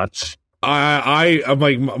little much. I'm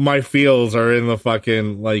like my feels are in the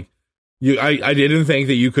fucking like. I didn't think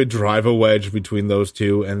that you could drive a wedge between those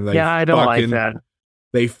two, and I don't like that.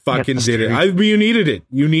 They fucking did it. You needed it.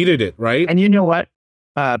 You needed it, right? And you know what?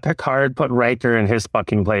 Picard put Riker in his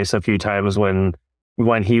fucking place a few times when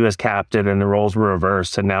he was captain and the roles were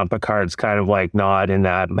reversed, and now Picard's kind of like not in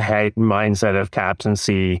that mindset of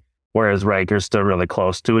captaincy, whereas Riker's still really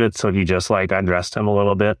close to it, so he just like undressed him a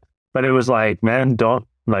little bit. But it was like, man, you don't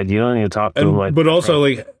need to talk to him like. But also,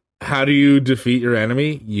 like, how do you defeat your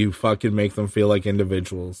enemy? You fucking make them feel like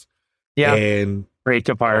individuals. Yeah, and break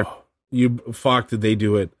apart. Did they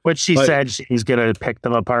do it? Which she said she's gonna pick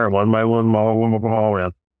them apart one by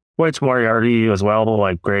one. Which Moriarty as well,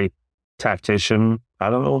 like great tactician. I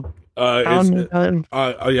don't know.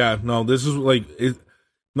 Yeah, no, this is like it.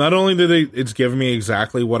 Not only did it's given me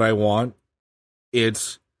exactly what I want.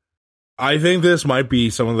 I think this might be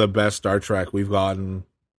some of the best Star Trek we've gotten.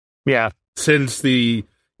 Yeah, since the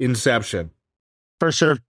inception, for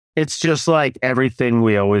sure. It's just like everything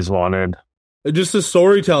we always wanted. Just the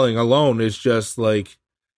storytelling alone is just like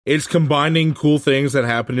it's combining cool things that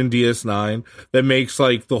happened in DS9 that makes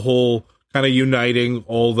like the whole kind of uniting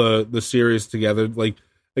all the series together. Like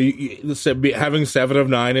having 7 of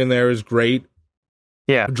 9 in there is great.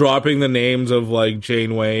 Yeah, dropping the names of like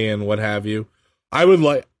Janeway and what have you. I would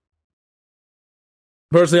like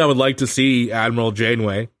to see Admiral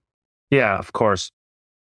Janeway. Yeah, of course.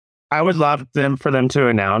 I would love for them to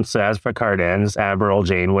announce as Picard ends, Admiral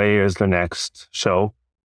Janeway is the next show.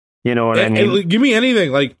 You know what I mean? Give me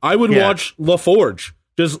anything. Like I would watch LaForge.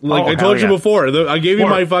 Just like I told you before. I gave you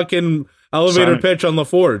my fucking elevator pitch on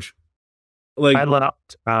LaForge. Like I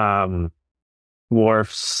loved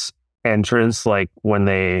Worf's entrance, like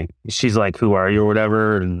when she's like, "Who are you?" or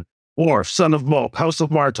whatever, and Worf, son of Moke, House of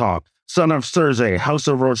Martok, son of Cersei, House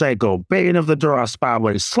of Roshenko, Bane of the Duras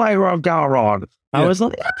family, Slayer of Galron. I was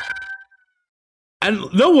like, and you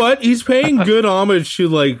know what? He's paying good homage to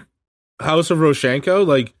like House of Roshenko.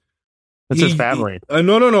 Like it's his family.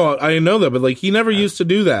 No. I know that, but like he never used to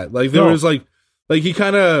do that. Like there was like he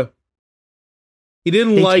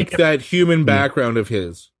didn't like that human background of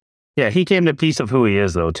his. Yeah, he came to peace of who he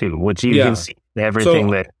is though too, which you can see everything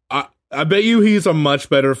that. I bet you he's a much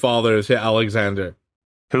better father to Alexander.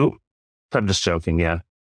 Who? I'm just joking. Yeah,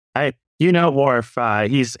 Worf.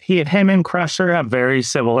 Him and Crusher have very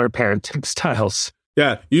similar parenting styles.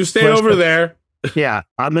 Yeah, you stay over there. Yeah,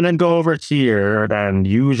 I'm gonna go over here, and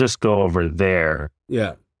you just go over there.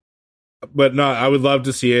 Yeah, but no, I would love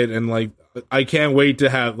to see it, and like, I can't wait to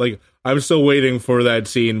have like, I'm still waiting for that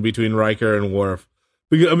scene between Riker and Worf,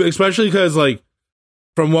 especially because like,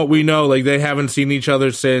 from what we know, like they haven't seen each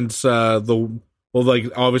other since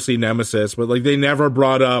obviously Nemesis, but like they never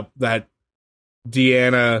brought up that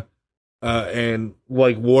Deanna and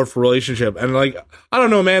like Worf relationship, and like I don't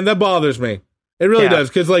know, man, that bothers me. It really does,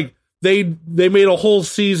 because like they made a whole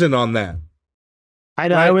season on that. I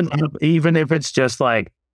know. Right? I would, even if it's just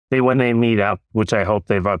like when they meet up, which I hope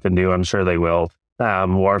they fucking do. I'm sure they will.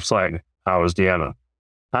 Worf's like, "How was Deanna?"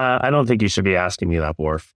 I don't think you should be asking me that,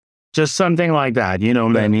 Worf. Just something like that, you know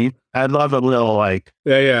what I mean? I'd love a little like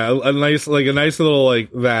a nice little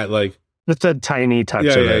like that, like just a tiny touch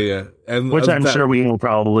of it. Yeah. And which I'm sure we will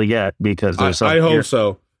probably get because there's I hope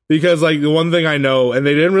so. Because like the one thing I know, and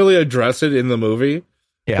they didn't really address it in the movie,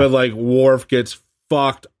 but like Worf gets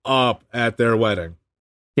fucked up at their wedding.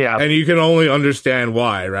 Yeah. And you can only understand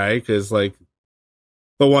why, right? Because like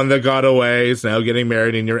the one that got away is now getting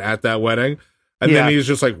married and you're at that wedding. And then he's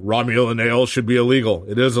just like, Romulan ale should be illegal.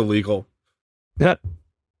 It is illegal. Yeah.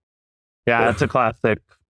 Yeah, it's a classic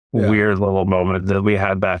weird little moment that we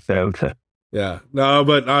had back then. Yeah. No,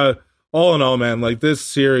 but all in all, man, like this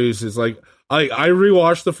series is like I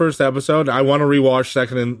rewatched the first episode. I want to rewatch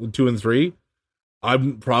second and 2 and 3.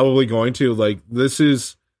 I'm probably going to. Like, this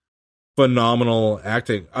is phenomenal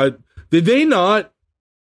acting. Did they not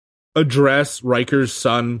address Riker's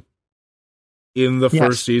son in the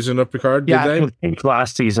first season of Picard? Did they? I think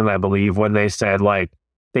last season, I believe, when they said like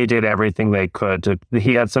they did everything they could.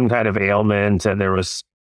 He had some kind of ailment, and there was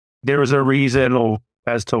a reason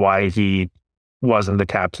as to why he wasn't the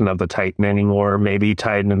captain of the Titan anymore. Maybe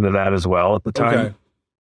tied into that as well at the time. Okay.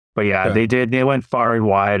 But yeah, they went far and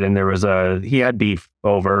wide, and he had beef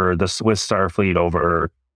over with Starfleet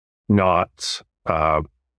over not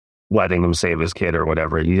letting him save his kid or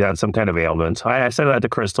whatever. He had some kind of ailment. I said that to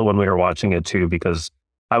Crystal when we were watching it too, because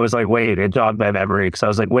I was like, wait, it jogged my memory, because I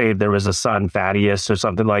was like, wait, there was a son, Thaddeus or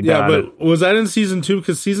something like that. Yeah, but was that in season 2?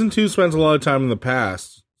 Because season 2 spends a lot of time in the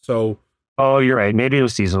past. So oh, you're right. Maybe it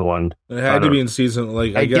was season 1. It had to be in season,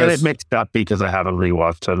 like, I guess. get it mixed up because I haven't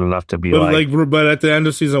rewatched it enough to be but at the end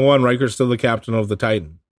of season 1, Riker's still the captain of the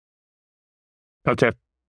Titan. Okay.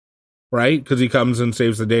 Right? Because he comes and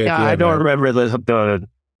saves the day at the end. I don't remember the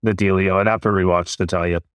dealio. I'd have to rewatch to tell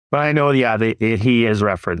you. But I know, he is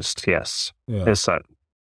referenced, yes. Yeah. His son.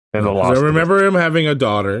 I remember him having a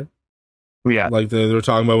daughter. Yeah. Like they were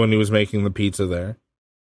talking about when he was making the pizza there.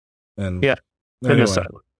 And yeah. Anyway.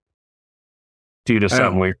 Due to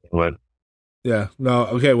some weird one. Yeah. No.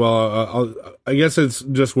 Okay. Well, I guess it's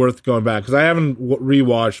just worth going back, because I haven't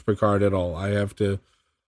rewatched Picard at all. I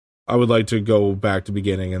would like to go back to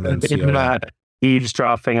beginning and then see.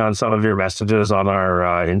 Eavesdropping on some of your messages on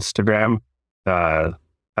our Instagram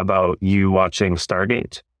about you watching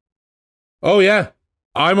Stargate. Oh yeah,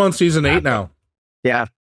 I'm on season 8 now. Yeah,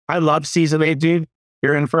 I love season 8, dude.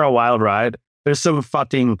 You're in for a wild ride. There's some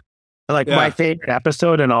fucking my favorite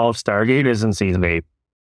episode in all of Stargate is in season 8.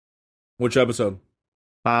 Which episode?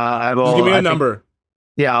 Just give me a number.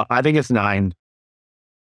 I think it's 9.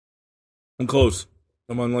 I'm close.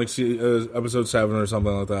 I'm on episode 7 or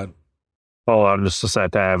something like that. Hold on just a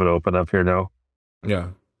sec. I have it open up here now. Yeah.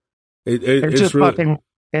 It's just really... fucking,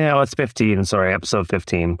 it's 15. Sorry, episode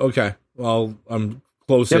 15. Okay. Well, I'm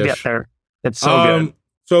close-ish. You'll get there. It's so good.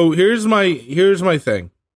 So here's my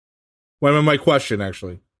thing. My question,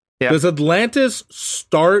 actually. Yeah. Does Atlantis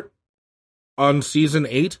start on season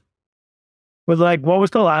 8? With what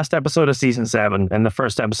was the last episode of season 7 and the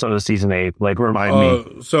first episode of season 8? Remind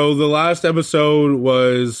me. So the last episode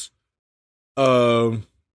was,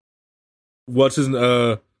 what's his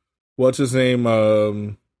name?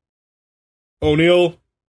 O'Neill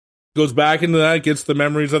goes back into that, gets the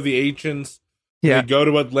memories of the ancients. Yeah. They go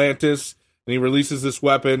to Atlantis, and he releases this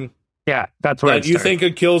weapon. Yeah, that's where that you think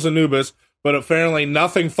it kills Anubis, but apparently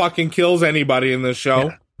nothing fucking kills anybody in this show.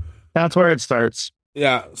 Yeah. That's where it starts.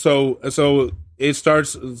 Yeah, so it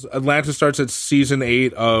starts. Atlantis starts at season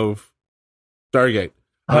 8 of Stargate.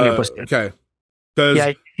 100%.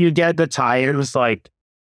 Okay, you get the tie-ins right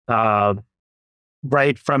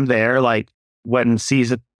from there. When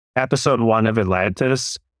episode 1 of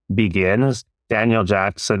Atlantis begins, Daniel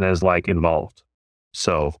Jackson is involved.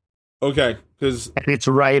 So okay, because it's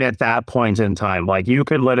right at that point in time. You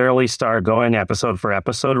could literally start going episode for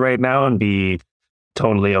episode right now and be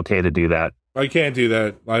totally okay to do that. I can't do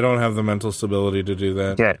that. I don't have the mental stability to do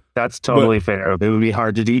that. Yeah, that's totally fair. It would be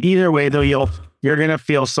hard to do. Either way, though, you're gonna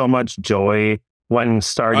feel so much joy when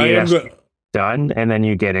Stargate is done, and then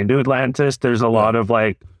you get into Atlantis. There's a lot of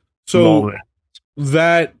moments.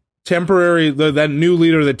 That temporary, that new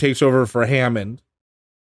leader that takes over for Hammond,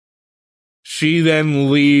 she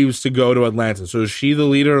then leaves to go to Atlantis. So is she the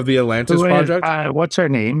leader of the Atlantis project? What's her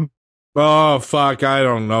name? Oh, fuck, I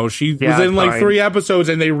don't know. She was in 3 episodes,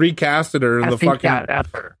 and they recasted her in the fucking...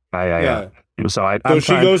 Yeah. So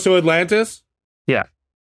she goes to Atlantis? Yeah.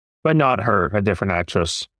 But not her, a different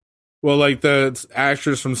actress. Well, the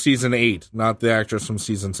actress from season 8, not the actress from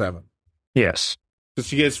season 7. Yes. So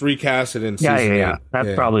she gets recasted in season 8. Yeah.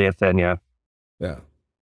 That's probably it then, yeah. Yeah.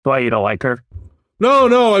 Why, you don't like her?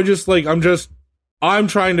 No, I'm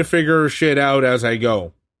trying to figure shit out as I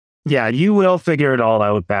go. Yeah, you will figure it all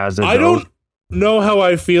out as it goes. I don't know how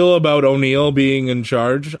I feel about O'Neill being in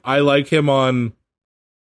charge. I like him on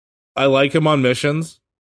missions.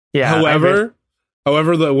 Yeah. However,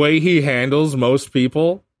 the way he handles most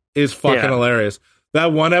people is fucking hilarious.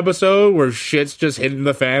 That one episode where shit's just hitting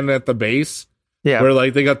the fan at the base. Yeah.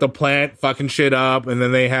 Where they got the plant fucking shit up, and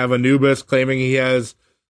then they have Anubis claiming he has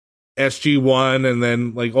SG-1, and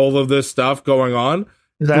then all of this stuff going on.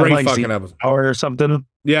 Is that great fucking episode. Hour or something?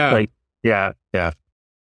 Yeah. Yeah.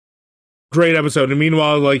 Great episode. And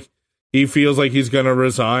meanwhile, he feels like he's gonna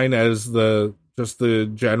resign as the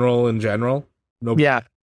general in general. Nope. Yeah.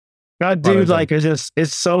 God, dude, like it's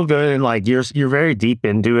so good, and like you're very deep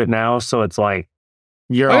into it now, so it's like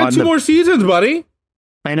you're I on got two more seasons, buddy.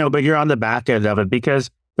 I know, but you're on the back end of it because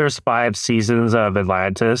there's 5 seasons of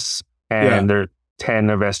Atlantis and there's 10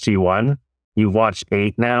 of SG1. You've watched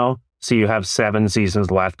 8 now, so you have 7 seasons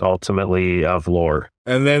left ultimately of lore.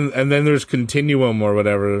 And then there's Continuum or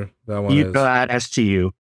whatever that one is. At SGU.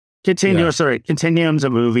 Continuum's a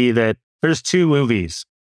movie that there's 2 movies.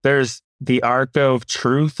 There's The Arc of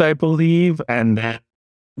Truth, I believe, and then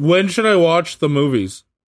when should I watch the movies?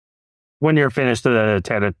 When you're finished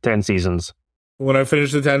the 10 seasons. When I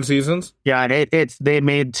finish the 10 seasons? Yeah, and they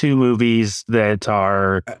made 2 movies that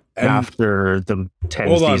are after the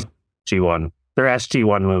 10 seasons SG1. They're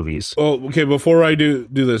SG1 movies. Oh, okay, before I do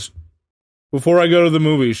this, before I go to the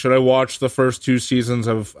movie, should I watch the first 2 seasons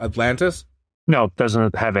of Atlantis? No, it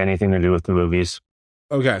doesn't have anything to do with the movies.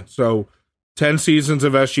 Okay, so 10 seasons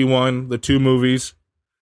of SG1, the 2 movies,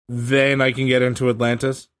 then I can get into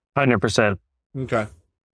Atlantis? 100%. Okay.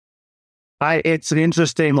 It's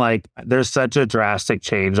interesting, like, there's such a drastic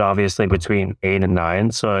change, obviously, between 8 and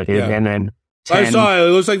 9, and then 10. I saw it.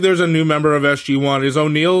 It looks like there's a new member of SG1. Is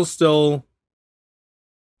O'Neill still...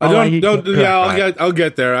 I'll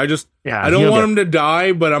get there. I don't want him to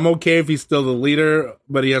die, but I'm okay if he's still the leader,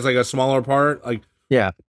 but he has like a smaller part. Like, yeah.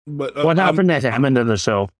 But what happened to Hammond in the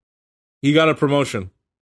show? He got a promotion.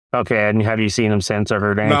 Okay, and have you seen him since or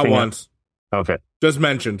heard anything? Not once. Okay. Just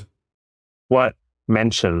mentioned. What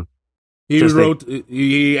mention?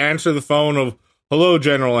 He answered the phone of, "Hello,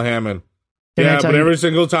 General Hammond." But every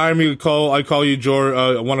single time I call you George.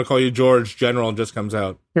 I want to call you George. General just comes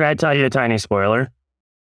out. Can I tell you a tiny spoiler?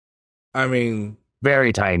 I mean,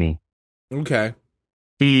 very tiny. Okay.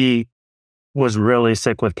 He was really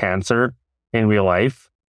sick with cancer in real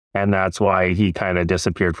life, and that's why he kind of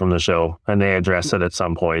disappeared from the show, and they address it at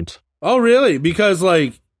some point. Oh, really? Because,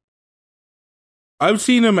 like, I've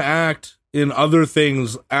seen him act in other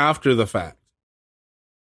things after the fact.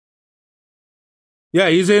 Yeah,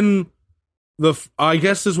 he's in I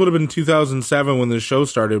guess this would have been 2007 when the show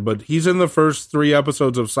started, but he's in the first 3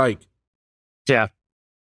 episodes of Psych. Yeah.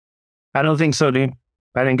 I don't think so, dude.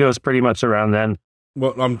 I think it was pretty much around then.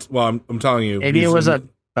 Well, I'm telling you. Maybe it was a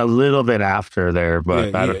little bit after there,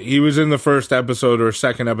 but he was in the first episode or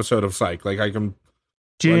second episode of Psych. Like, I can.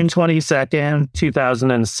 June 22nd,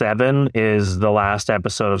 2007 is the last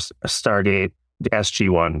episode of Stargate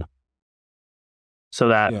SG1. So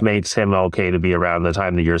that makes him okay to be around the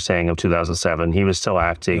time that you're saying of 2007. He was still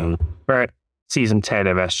acting. Right. Season 10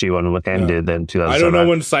 of SG1 ended in 2007. I don't know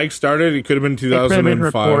when Psych started. It could have been 2005. It could have been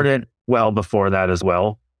recorded well before that as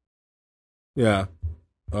well. Yeah.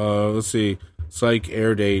 Let's see. Psych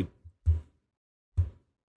air date.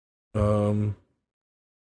 So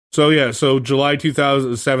July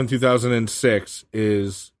 2007, 2006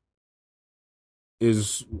 is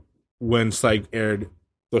when Psych aired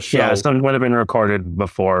the show. Yeah, some would have been recorded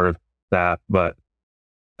before that, but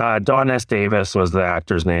Don S. Davis was the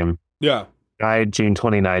actor's name. Yeah. Died June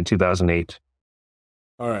 29, 2008.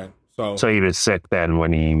 All right. So he was sick then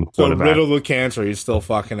when he... So riddled with cancer, he still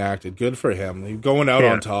fucking acted. Good for him. He's going out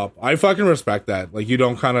on top. I fucking respect that. Like, you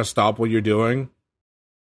don't kind of stop what you're doing.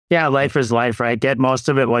 Yeah, life is life, right? Get most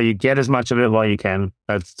of it while you get as much of it while you can.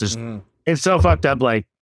 That's just... It's so fucked up, like,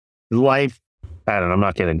 life... I don't know, I'm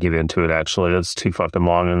not going to get into it, actually. It's too fucking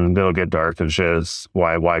long, and it'll get dark and shit. It's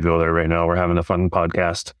why go there right now? We're having a fun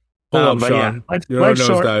podcast. But Sean. Yeah, life's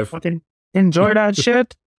short. Fucking enjoy that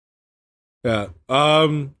shit. Yeah.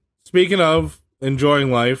 Speaking of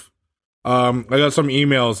enjoying life, I got some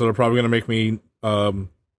emails that are probably going to make me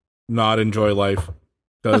not enjoy life.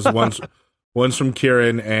 Because one's from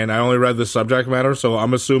Kieran, and I only read the subject matter, so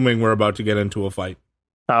I'm assuming we're about to get into a fight.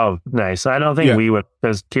 Oh, nice. I don't think we would,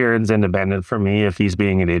 because Kieran's independent from me if he's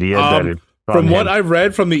being an idiot. From what I've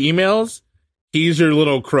read from the emails, he's your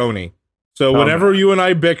little crony. So whenever you and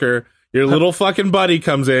I bicker, your little fucking buddy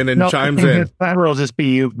comes in and chimes in. That will just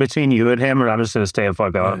be between you and him, or I'm just going to stay the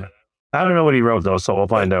fuck out. I don't know what he wrote, though, so we'll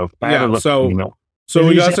find out. So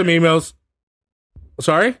we got some emails.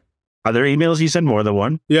 Sorry? Are there emails? You said more than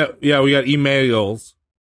one? Yeah, we got emails.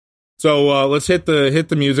 So let's hit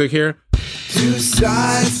the music here. 2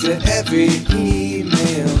 sides to every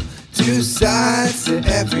email, 2 sides to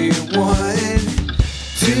every one,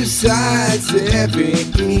 2 sides to every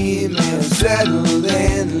email. Settle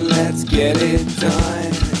in, let's get it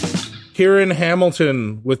done. Kieran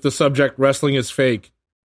Hamilton with the subject "Wrestling is fake."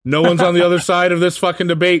 No one's on the other side of this fucking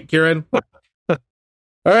debate, Kieran. All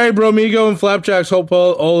right, bro, Migo and Flapjacks, hope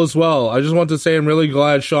all is well. I just want to say I'm really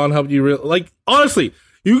glad Sean helped you. Honestly,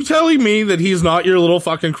 you telling me that he's not your little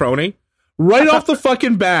fucking crony? Right off the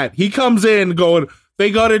fucking bat, he comes in going,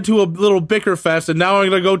 they got into a little bicker fest, and now I'm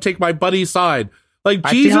gonna go take my buddy's side. Like,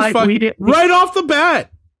 I Jesus feel like fuck, right off the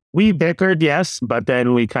bat. We bickered, yes, but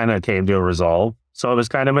then we kind of came to a resolve. So it was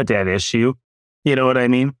kind of a dead issue. You know what I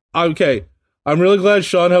mean? Okay. I'm really glad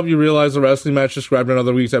Sean helped you realize the wrestling match described in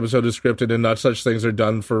another week's episode is scripted and not such things are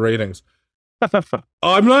done for ratings.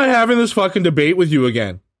 I'm not having this fucking debate with you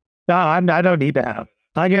again. No, I don't need to have.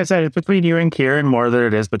 Like I said, it's between you and Kieran more than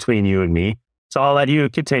it is between you and me. So I'll let you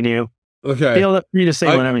continue. Okay. Feel free to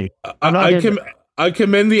say whatever you. I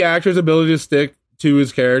commend the actor's ability to stick to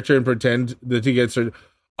his character and pretend that he gets.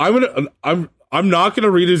 I'm not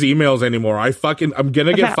gonna read his emails anymore. I'm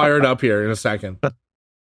gonna get fired up here in a second.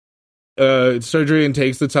 Surgery and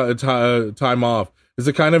takes the time off. It's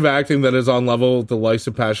the kind of acting that is on level with the life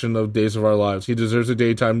and passion of Days of Our Lives. He deserves a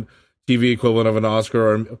daytime TV equivalent of an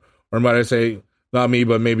Oscar, or might I say, not me,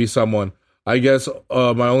 but maybe someone. I guess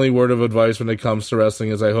my only word of advice when it comes to wrestling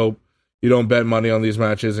is I hope you don't bet money on these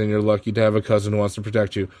matches and you're lucky to have a cousin who wants to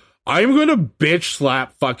protect you. I'm going to bitch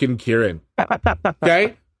slap fucking Kieran.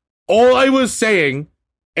 Okay? All I was saying,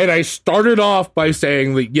 and I started off by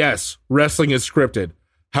saying that, yes, wrestling is scripted.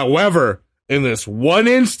 However, in this one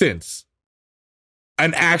instance,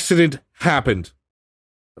 an accident happened.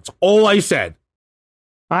 That's all I said.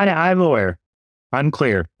 I'm aware. I'm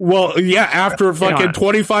clear. Well, yeah, after fucking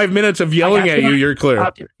 25 minutes of yelling at you, you're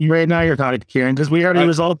clear. Right now you're talking to Kieran because we already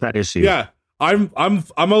resolved that issue. Yeah. I'm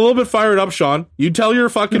a little bit fired up, Sean. You tell your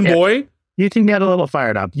fucking boy. You can get a little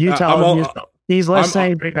fired up. You tell him he's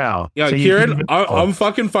listening right now. Yeah, so Kieran, I'm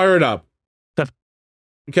fucking fired up.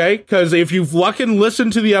 Okay? Because if you've fucking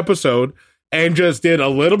listened to the episode and just did a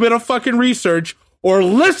little bit of fucking research or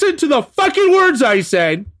listened to the fucking words I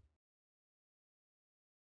said,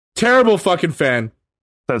 terrible fucking fan.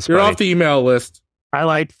 You're funny. off the email list. I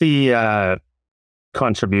like the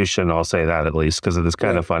contribution, I'll say that at least, because it is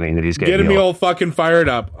kind of funny that he's getting me all fucking fired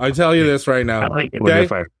up. I tell you this right now. I like it when you're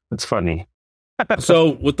fired. It's funny.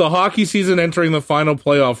 So, with the hockey season entering the final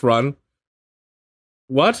playoff run,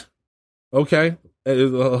 what? Okay.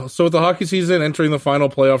 So, with the hockey season entering the final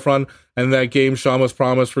playoff run, and that game Sean was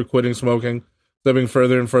promised for quitting smoking, slipping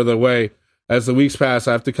further and further away, as the weeks pass,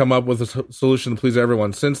 I have to come up with a solution to please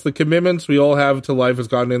everyone. Since the commitments we all have to life has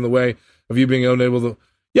gotten in the way of you being unable to...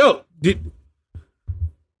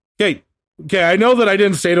 Okay, I know that I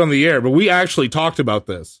didn't say it on the air, but we actually talked about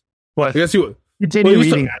this. What? I guess continue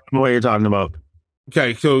reading what you're talking about.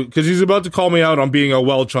 Okay, so because he's about to call me out on being a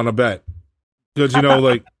Welch on a bet. Because,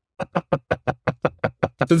 like...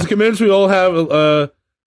 Since the commitments we all have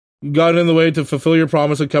gotten in the way to fulfill your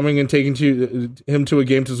promise of coming and taking him to a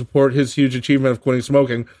game to support his huge achievement of quitting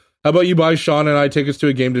smoking, how about you buy Sean and I tickets to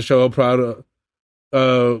a game to show how proud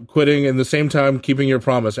quitting and the same time keeping your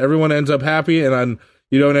promise. Everyone ends up happy and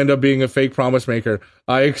you don't end up being a fake promise maker.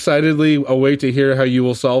 I excitedly await to hear how you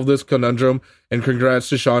will solve this conundrum, and congrats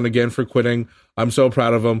to Sean again for quitting. I'm so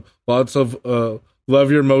proud of him. Lots of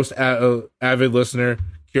love, your most avid listener,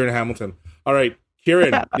 Kieran Hamilton. All right,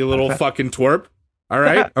 Kieran, you little fucking twerp. All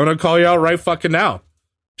right, I'm going to call you out right fucking now.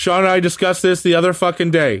 Sean and I discussed this the other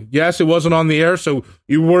fucking day. Yes, it wasn't on the air, so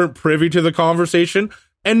you weren't privy to the conversation,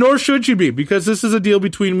 and nor should you be, because this is a deal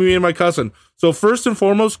between me and my cousin. So first and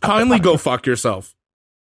foremost, kindly go fuck yourself.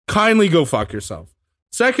 Kindly go fuck yourself.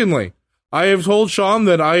 Secondly, I have told Sean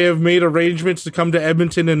that I have made arrangements to come to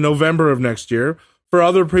Edmonton in November of next year for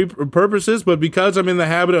other purposes, but because I'm in the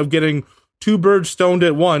habit of getting two birds stoned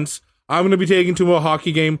at once, I'm going to be taken to a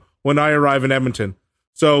hockey game when I arrive in Edmonton.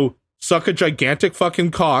 So, suck a gigantic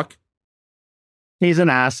fucking cock. He's an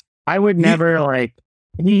ass. I would never,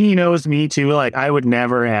 he knows me too. I would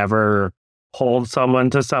never, ever hold someone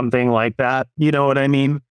to something like that. You know what I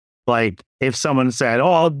mean? If someone said,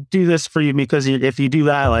 "Oh, I'll do this for you," because if you do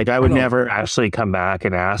that, I would never actually come back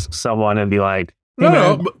and ask someone and be like,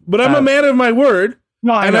 "No, but I'm a man of my word."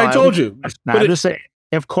 No, I told you. I'm just saying.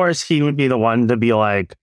 Of course, he would be the one to be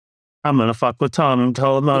like, "I'm gonna fuck with Tom and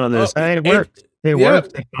tell him none of this." And it worked. It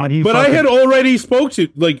worked. But I had already spoke to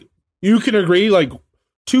you can agree.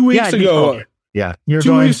 2 weeks ago. Yeah,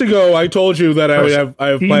 2 weeks ago, I told you that I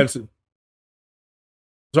have plans.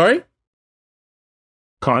 Sorry.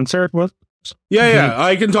 Concert with? Yeah.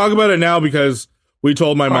 I can talk about it now because we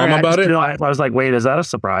told my mom about it. I was like, wait, is that a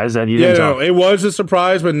surprise that you didn't tell? It was a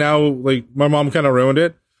surprise, but now my mom kind of ruined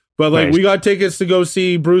it. But nice. We got tickets to go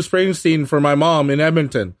see Bruce Springsteen for my mom in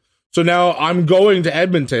Edmonton. So now I'm going to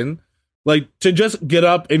Edmonton. To just get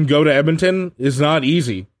up and go to Edmonton is not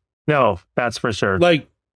easy. No, that's for sure.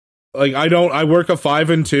 I work a 5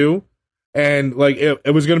 and 2, and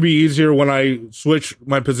it was going to be easier when I switch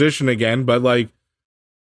my position again. But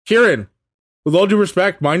Kieran, with all due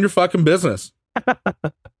respect, mind your fucking business.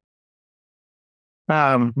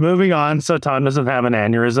 Moving on. So Tom doesn't have an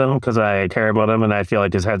aneurysm because I care about him and I feel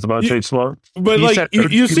like his head's about to explode. But like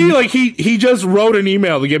you see, like he just wrote an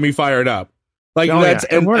email to get me fired up. Like that's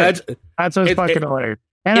what's fucking hilarious.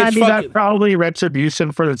 And I mean, that's probably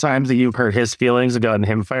retribution for the times that you've hurt his feelings and gotten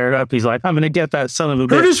him fired up. He's like, I'm going to get that son of a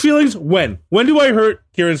bitch. Hurt his feelings? When? When do I hurt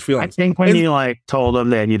Kieran's feelings? I think when you like told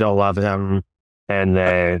him that you don't love him and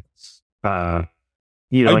that,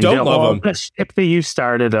 you know, I don't love him. The ship that you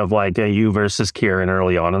started of like you versus Kieran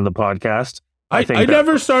early on in the podcast. I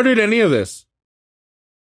never started any of this.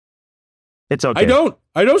 It's okay. I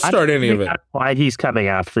don't start any of it. That's why he's coming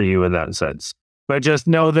after you in that sense. But just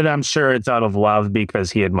know that I'm sure it's out of love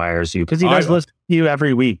because he admires you. Because he does listen to you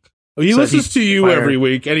every week. He listens to you every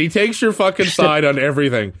week, and he takes your fucking side on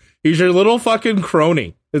everything. He's your little fucking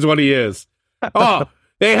crony, is what he is. Oh,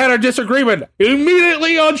 they had a disagreement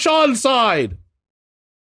immediately on Sean's side.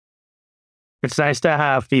 It's nice to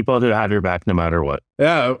have people who have your back no matter what.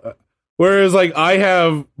 Yeah. Whereas, like, I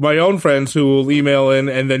have my own friends who will email in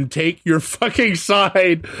and then take your fucking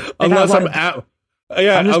side unless I'm out.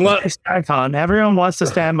 Yeah, everyone wants to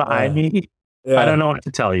stand behind me. Yeah. I don't know what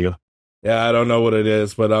to tell you. Yeah, I don't know what it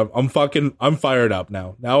is, but I'm fired up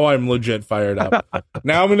now. Now I'm legit fired up.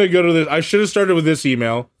 Now I'm gonna go to this. I should have started with this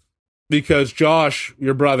email because Josh,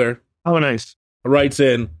 your brother, nice, writes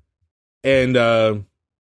in, and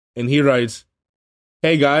he writes,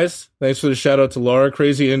 "Hey guys, thanks for the shout out to Laura.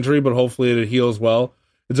 Crazy injury, but hopefully it heals well.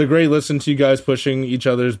 It's a great listen to you guys pushing each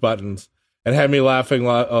other's buttons." And had me laughing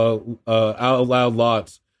out loud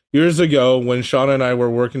lots. Years ago, when Sean and I were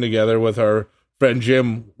working together with our friend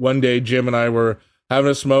Jim, one day Jim and I were having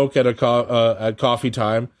a smoke at at coffee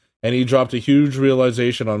time, and he dropped a huge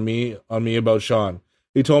realization on me about Sean.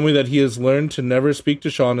 He told me that he has learned to never speak to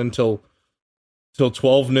Sean until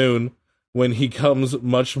 12 noon, when he comes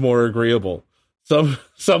much more agreeable.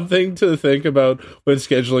 Something to think about when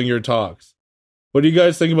scheduling your talks. What do you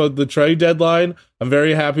guys think about the trade deadline? I'm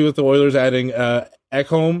very happy with the Oilers adding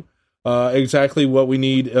Ekholm. Exactly what we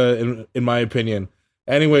need, in my opinion.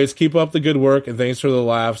 Anyways, keep up the good work, and thanks for the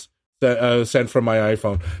laughs sent from my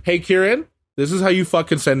iPhone. Hey, Kieran, this is how you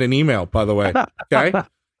fucking send an email, by the way. Okay?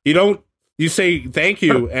 You say thank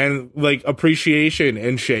you and, like, appreciation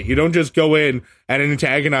and shit. You don't just go in and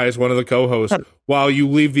antagonize one of the co-hosts while you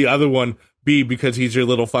leave the other one be because he's your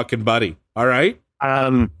little fucking buddy. All right?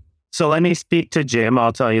 So let me speak to Jim.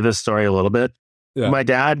 I'll tell you this story a little bit. Yeah. My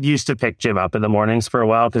dad used to pick Jim up in the mornings for a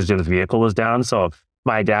while because Jim's vehicle was down. So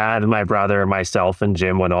my dad, my brother, myself, and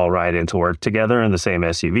Jim would all ride into work together in the same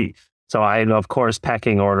SUV. So I, of course,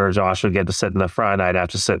 pecking order, Josh would get to sit in the front. I'd have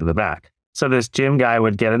to sit in the back. So this Jim guy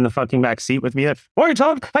would get in the fucking back seat with me. Morning,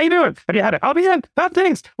 Tom. How you doing? Have you had it? I'll be in. Bad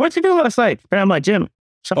things. What'd you do last night? And I'm like, Jim,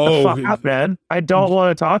 shut the fuck up, man. I don't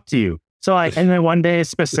want to talk to you. So and then one day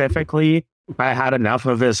specifically, I had enough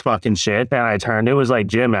of this fucking shit, and I turned. It was like,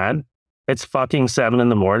 Jim, man, it's fucking 7 in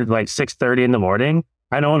the morning, like 6:30 in the morning.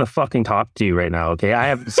 I don't want to fucking talk to you right now, okay? I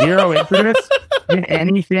have zero interest in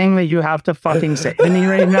anything that you have to fucking say to me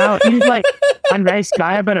right now. He's like a nice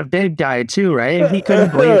guy, but a big guy too, right? And he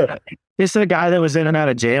couldn't believe it. This is a guy that was in and out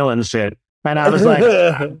of jail and shit. And I was like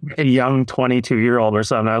a young 22-year-old or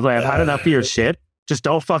something. I was like, I've had enough of your shit. Just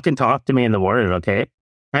don't fucking talk to me in the morning, okay?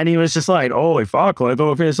 And he was just like, holy fuck, like,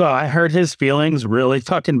 okay. So I hurt his feelings really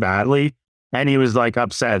fucking badly. And he was like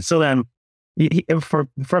upset. So then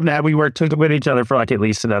from that, we worked with each other for like at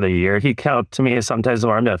least another year. He'd come up to me sometimes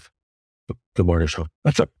around good morning, Sean.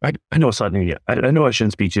 I know something yet. I know I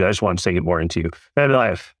shouldn't speak to you. I just want to say good morning to you. And I'd be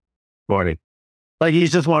like, morning. Like,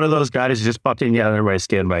 he's just one of those guys who's just fucking yelling under my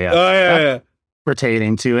skin. But yeah. Oh, yeah.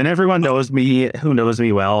 Pertaining to, and everyone knows me, who knows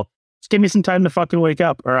me well. Just give me some time to fucking wake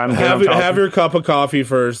up, or I'm have your cup of coffee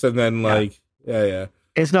first, and then yeah.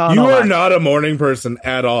 It's not. You are not a morning person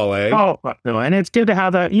at all, eh? Oh no, and it's good to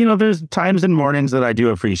have that. You know, there's times in mornings that I do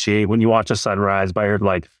appreciate when you watch a sunrise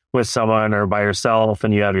with someone or by yourself,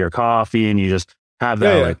 and you have your coffee, and you just have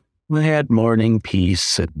that morning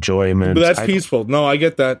peace, enjoyment. But that's peaceful. No, I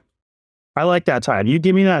get that. I like that time. You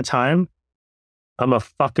give me that time, I'm a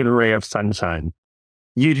fucking ray of sunshine.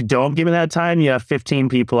 You don't give me that time, you have 15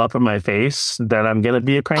 people up in my face, then I'm going to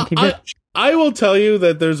be a cranky bitch. I will tell you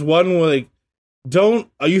that there's one where, like,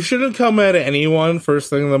 you shouldn't come at anyone first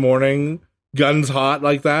thing in the morning, guns hot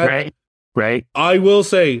like that. Right. I will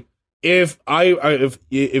say, if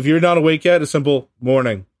you're not awake yet, a simple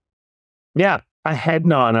morning. Yeah, a head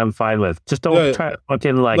nod I'm fine with. Just don't try to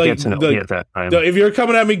fucking get to know me at that time. If you're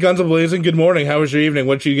coming at me guns a-blazing, good morning, how was your evening?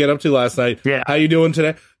 What did you get up to last night? Yeah. How you doing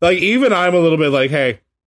today? Like, even I'm a little bit like, hey,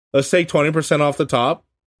 let's take 20% off the top.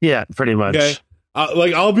 Yeah, pretty much. Okay.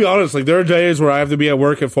 I'll be honest, like, there are days where I have to be at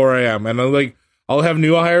work at 4 a.m. and I'll have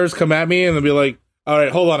new hires come at me and they'll be like, All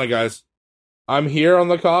right, hold on, guys. I'm here on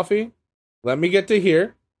the coffee. Let me get to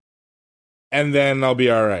here, and then I'll be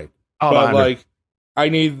all right. Oh, But like, I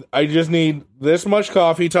just need this much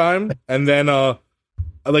coffee time, and then I'm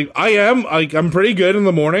pretty good in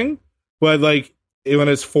the morning, but like when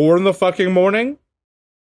it's 4 in the fucking morning,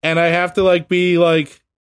 and I have to like be like,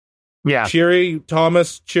 yeah, cheery,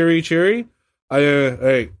 Thomas, cheery.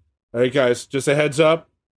 Hey, guys, just a heads up.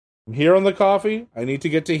 I'm here on the coffee. I need to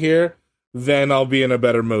get to here, then I'll be in a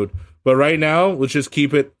better mood. But right now, let's just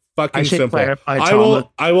keep it fucking simple. I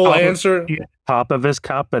will answer top of his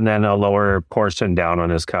cup and then a lower portion down on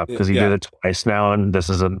his cup because he did it twice now, and this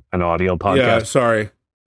is an audio podcast. Yeah, sorry.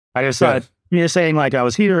 I just thought you're saying like I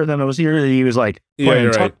was here, then I was here, and he was like you're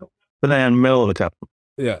right. But then middle of the cup.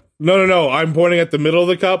 Yeah, no. I'm pointing at the middle of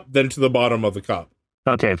the cup, then to the bottom of the cup.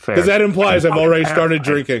 Okay, fair. Because that implies I've already started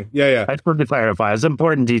drinking. Yeah. I just wanted to clarify. It's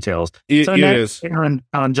important details. It is.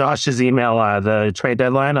 On Josh's email, the trade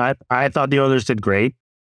deadline, I thought the Oilers did great.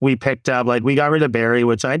 We picked up, we got rid of Barry,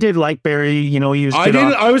 which I did like Barry. He used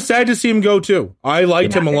I was sad to see him go too. I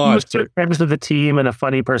liked him a lot. He was friends of the team and a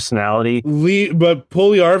funny personality. But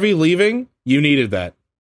Puljujärvi leaving, you needed that.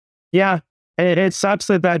 Yeah. It sucks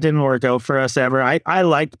that didn't work out for us ever. I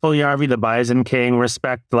liked Puljujärvi, the Bison King.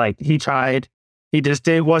 Respect, he tried. He just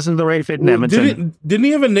wasn't the right fit in Edmonton. Didn't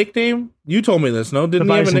he have a nickname? You told me this, no? Didn't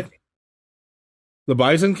he have a nickname? The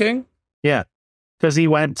Bison King? Yeah. Because he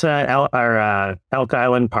went to Elk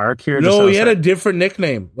Island Park here. No, he had a different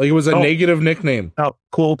nickname. It was a negative nickname. Oh,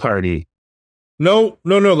 Cool Party. No.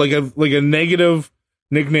 Like a negative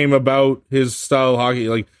nickname about his style of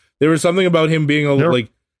hockey. There was something about him being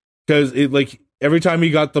because every time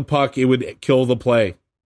he got the puck, it would kill the play.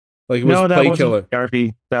 It was play killer.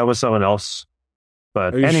 Puljujärvi. That was someone else.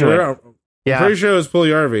 But are you anyway, sure? I'm pretty sure it was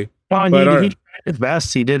Puljujärvi. Well, he tried his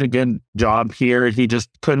best. He did a good job here. He just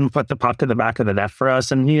couldn't put the puck in the back of the net for us,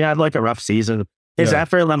 and he had a rough season. His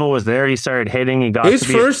effort level was there. He started hitting. He got his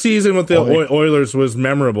first season with the Oilers was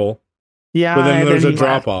memorable. Yeah, but then there was a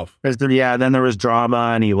drop off. Then there was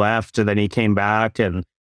drama, and he left, and then he came back, and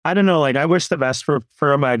I don't know. I wish the best for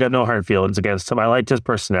him. I got no hard feelings against him. I liked his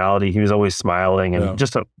personality. He was always smiling and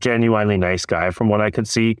just a genuinely nice guy from what I could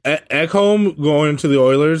see. Ekholm going to the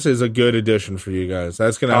Oilers is a good addition for you guys.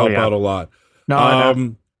 That's going to help out a lot. No,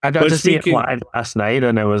 I got to see it live last night,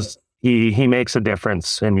 and it was he makes a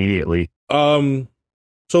difference immediately. So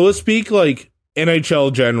let's speak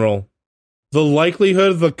NHL general. The likelihood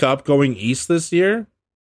of the Cup going east this year,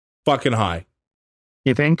 fucking high.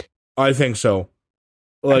 You think? I think so.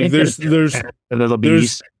 There's three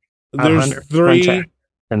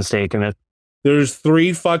and staking it. There's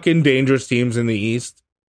 3 fucking dangerous teams in the East.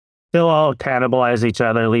 They'll all cannibalize each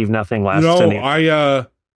other, leave nothing left. You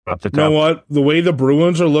know what? The way the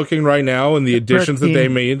Bruins are looking right now and the additions that they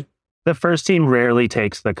made. The first team rarely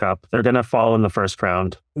takes the Cup. They're going to fall in the first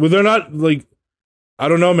round. Well, they're not I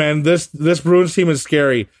don't know, man. This Bruins team is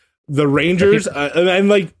scary. The Rangers,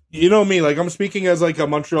 and you know me, I'm speaking as a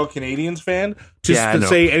Montreal Canadiens fan. To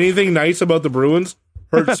say anything nice about the Bruins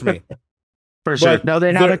hurts me. For sure. No,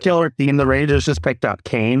 they're not a killer team. The Rangers just picked up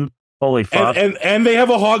Kane. Holy fuck. And they have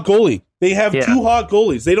a hot goalie. They have 2 hot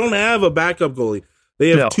goalies. They don't have a backup goalie. They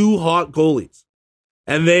have 2 hot goalies.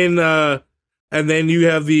 And then you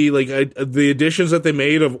have the additions that they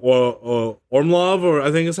made of Orlov, or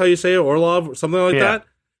I think that's how you say it, Orlov, or something like that.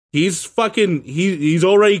 He's he's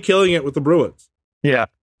already killing it with the Bruins. Yeah.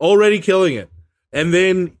 Already killing it. And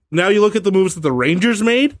then now you look at the moves that the Rangers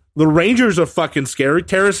made. The Rangers are fucking scary.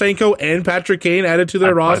 Tarasenko and Patrick Kane added to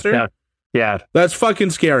their roster. Yeah. That's fucking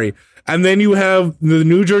scary. And then you have the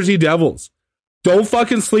New Jersey Devils. Don't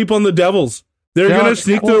fucking sleep on the Devils. They're going to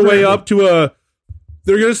sneak their way up to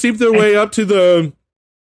the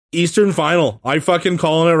Eastern Final. I fucking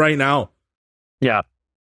calling it right now. Yeah.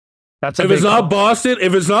 If it's not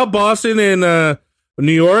Boston in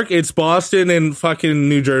New York, it's Boston and fucking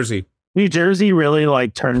New Jersey. New Jersey really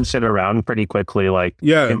turns shit around pretty quickly.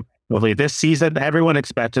 This season, everyone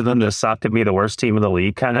expected them to suck and be the worst team in the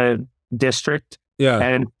league kind of district. Yeah.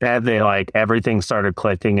 And they everything started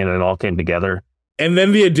clicking and it all came together. And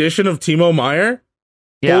then the addition of Timo Meier.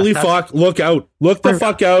 Yeah, holy fuck, look out. Look the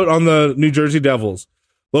fuck out on the New Jersey Devils.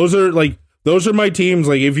 Those are my teams.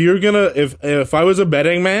 If you're gonna if I was a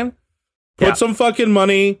betting man, put some fucking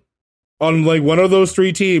money on one of those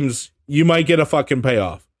 3 teams, you might get a fucking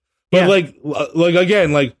payoff. But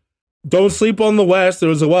again, don't sleep on the West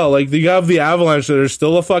as well. You have the Avalanche that are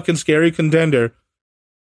still a fucking scary contender.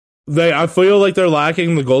 I feel like they're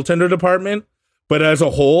lacking the goaltender department, but as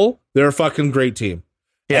a whole, they're a fucking great team.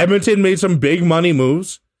 Yeah. Edmonton made some big money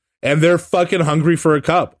moves, and they're fucking hungry for a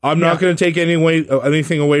cup. I'm not going to take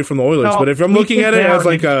anything away from the Oilers, but if I'm looking at it as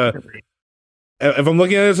like if I'm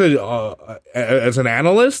looking at it as an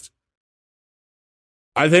analyst,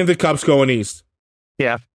 I think the cup's going east.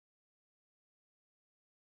 Yeah.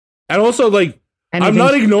 And also, like, I'm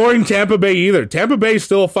not ignoring Tampa Bay either. Tampa Bay is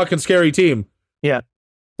still a fucking scary team. Yeah.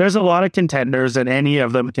 There's a lot of contenders, and any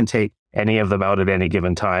of them can take any of them out at any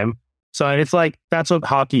given time. So it's like, that's what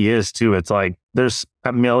hockey is too. It's like, there's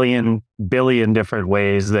a million, billion different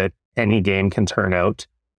ways that any game can turn out.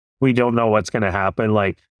 We don't know what's going to happen.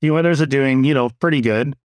 Like, the Oilers are doing, pretty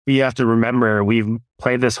good. But you have to remember, we've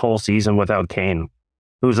played this whole season without Kane,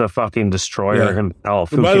 who's a fucking destroyer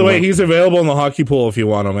himself. By the way, he's available in the hockey pool if you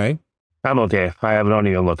want him, eh? I'm okay. I don't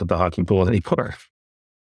even look at the hockey pool anymore.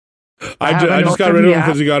 I just got rid of him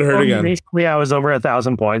because he got hurt again. Basically, I was over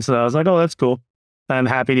 1,000 points, and I was like, oh, that's cool. I'm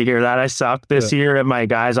happy to hear that. I suck this year, and my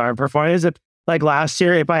guys aren't performing. Is it like last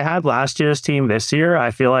year? If I had last year's team this year,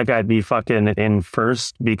 I feel like I'd be fucking in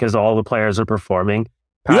first because all the players are performing.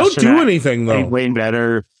 You don't do anything, though. Way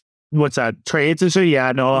better. What's that? Trades and so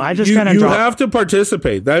yeah, no, I just kind of you have to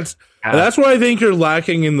participate. That's why I think you're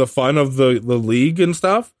lacking in the fun of the league and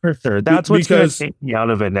stuff. For sure. That's what's going to take me out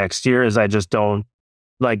of it next year is I just don't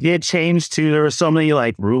like it changed too. There were so many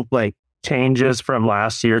changes from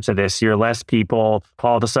last year to this year, less people.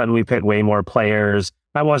 All of a sudden we picked way more players.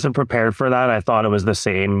 I wasn't prepared for that. I thought it was the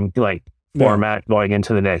same format going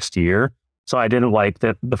into the next year. So I didn't like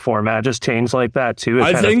that the format just changed like that too.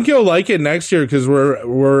 I think you'll like it next year because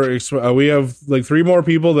we have like 3 more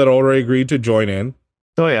people that already agreed to join in.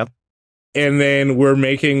 Oh yeah, and then we're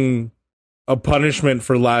making a punishment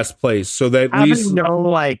for last place, so that at least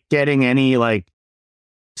getting any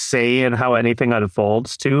say in how anything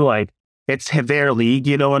unfolds too. Like it's their league,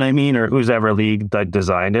 you know what I mean, or who's ever league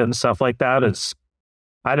designed it and stuff like that. It's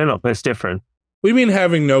I don't know, it's different. What do you mean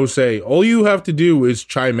having no say? All you have to do is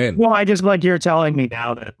chime in. Well, I just you're telling me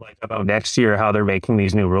now that about next year how they're making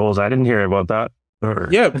these new rules. I didn't hear about that.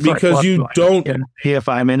 Yeah, because you don't. If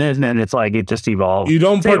I'm in it, and it's it just evolves. You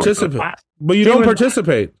don't participate, but you don't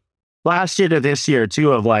participate. Last year to this year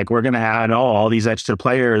too, of we're gonna add all these extra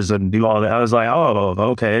players and do all that. I was like, oh,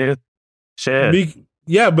 okay, shit.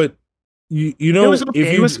 But you know, it was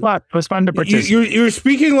fun. It was fun to participate. You're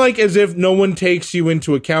speaking as if no one takes you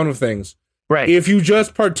into account of things. Right. If you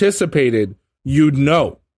just participated, you'd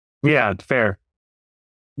know. Yeah, fair.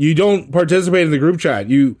 You don't participate in the group chat.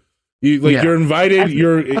 You're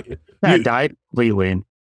invited. That died completely.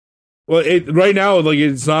 Well, right now,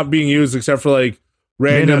 it's not being used except for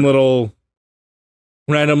random little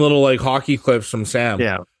hockey clips from Sam.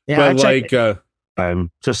 Yeah. But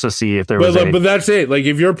just to see if there was. But that's it.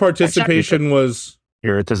 If your participation was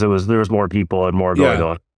here, because there was more people and more going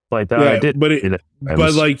on. Like that, I did,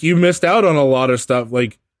 but you missed out on a lot of stuff,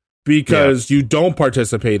 because you don't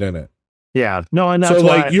participate in it. Yeah, no, and that's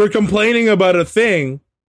why you're complaining about a thing.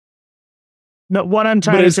 No, what I'm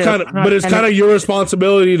trying to say, but it's kind of your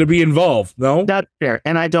responsibility to be involved. No, that's fair,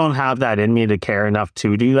 and I don't have that in me to care enough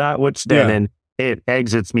to do that, which then it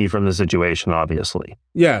exits me from the situation, obviously.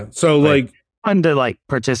 Yeah, so fun to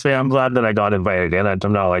participate. I'm glad that I got invited in.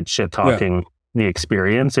 I'm not shit talking the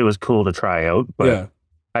experience. It was cool to try out, but.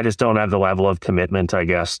 I just don't have the level of commitment, I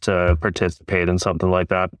guess, to participate in something like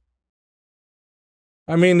that.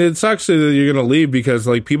 I mean, it sucks that you're going to leave because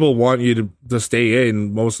people want you to stay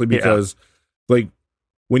in, mostly because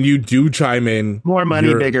when you do chime in, more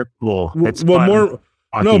money, bigger pool. It's more.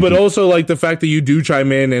 No, but also the fact that you do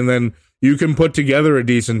chime in and then you can put together a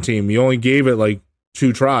decent team. You only gave it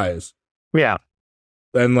 2 tries. Yeah,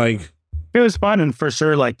 and it was fun, and for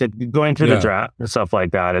sure, going through the draft and stuff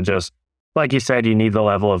like that. It just. Like you said, you need the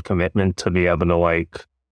level of commitment to be able to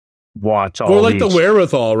watch all the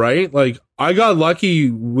wherewithal, right? I got lucky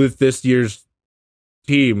with this year's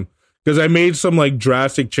team because I made some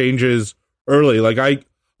drastic changes early.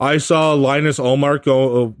 I saw Linus Ullmark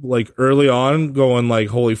go early on, going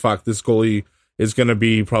holy fuck, this goalie is going to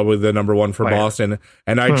be probably the number 1 for Boston,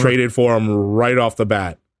 and I traded for him right off the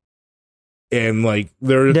bat. And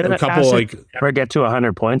there's a couple ever get to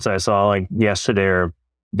 100 points. I saw yesterday or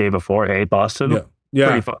day before, Boston. Yeah.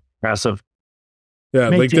 Pretty impressive. Yeah,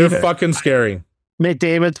 they're fucking scary.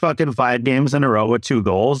 McDavid's fucking 5 games in a row with 2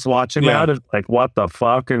 goals. Watching that is what the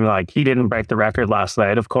fuck? And he didn't break the record last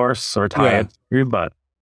night, of course, or tie it. But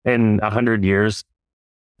in 100 years,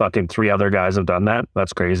 fucking 3 other guys have done that.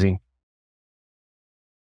 That's crazy.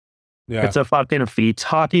 Yeah. It's a fucking feat.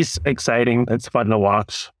 Hockey's exciting. It's fun to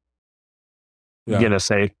watch. Yeah. I'm gonna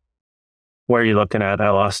say. Where are you looking at? I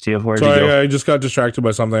lost you. Where did you go? I just got distracted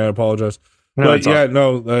by something. I apologize.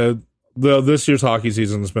 No, but this year's hockey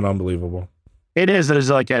season has been unbelievable. It is. There's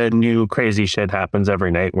like a new crazy shit happens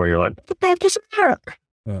every night where you're like, what the fuck is that?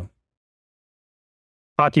 Yeah.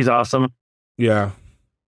 Hockey's awesome. Yeah.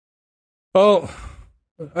 Well,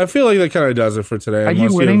 I feel like that kind of does it for today. Are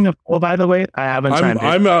you winning the poll, by the way? I haven't tried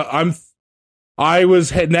I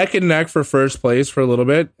was neck and neck for first place for a little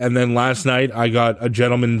bit, and then last night I got a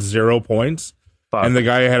gentleman 0 points, and the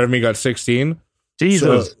guy ahead of me got 16.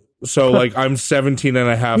 Jesus. So like I'm 17 and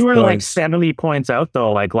a half you were points. like 70 points out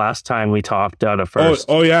though, like last time we talked out of first.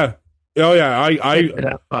 Oh yeah.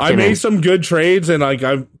 I made some good trades, and like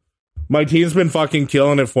my team's been fucking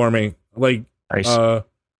killing it for me. Like nice.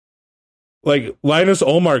 Like Linus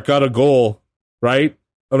Ullmark got a goal, right?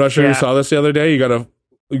 I'm not sure you saw this the other day. You got a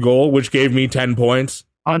goal, which gave me 10 points.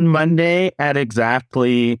 On Monday at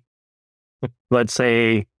exactly, let's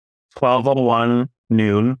say 12:01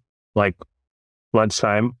 noon, like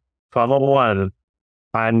lunchtime, 12:01,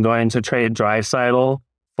 I'm going to trade Draisaitl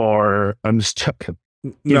for, I'm just joking.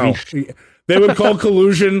 No, they would call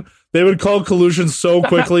collusion. They would call collusion so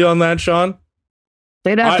quickly on that, Sean.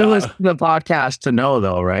 They'd have to listen to the podcast to know,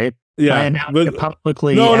 though, right? Yeah, but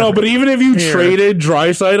publicly. No. But even if you traded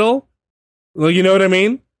Draisaitl, like, you know what I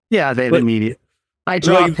mean? Yeah, they'd immediately. I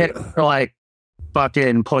dropped him for like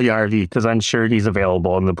fucking Puljujarvi because I'm sure he's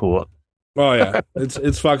available in the pool. Oh yeah,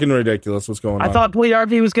 it's fucking ridiculous what's going on. I thought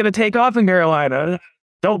Puljujarvi was going to take off in Carolina.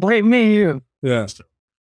 Don't blame me. Yeah.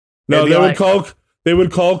 No, they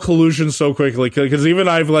would call collusion so quickly, because even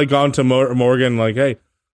I've like gone to Morgan like, hey,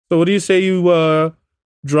 so what do you say you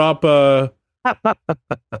drop like,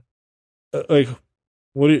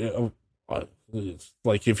 what do you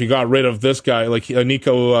like if you got rid of this guy like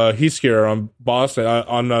Nico Hischier on Boston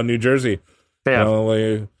on New Jersey? Yeah.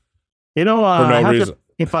 For I no have reason.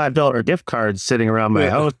 $5 gift cards sitting around my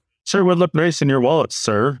house. Sure would look nice in your wallet,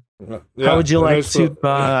 sir. Yeah, how would you like to?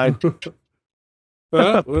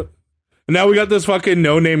 Now we got this fucking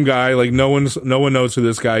no-name guy. Like no one knows who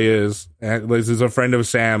this guy is. And this is a friend of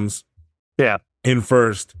Sam's. Yeah, in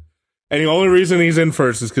first, and the only reason he's in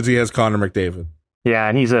first is because he has Connor McDavid. Yeah,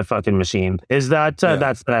 and he's a fucking machine. Is that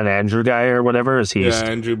that's that Andrew guy or whatever? Is he? Yeah,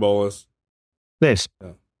 Andrew Bolus. This.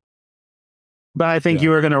 Yeah. But I think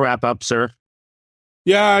you were going to wrap up, sir.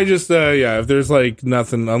 Yeah, I just if there's like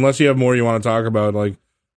nothing, unless you have more you want to talk about, like.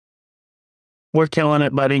 We're killing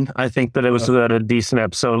it, buddy. I think that it was a decent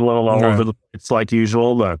episode, a little all over the place like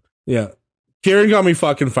usual, but yeah, Kieran got me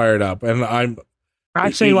fucking fired up, and I'm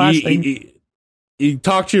actually you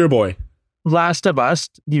talk to your boy. Last of Us.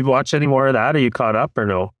 You watch any more of that? Are you caught up or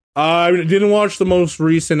no? I didn't watch the most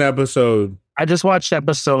recent episode. I just watched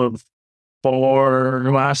episode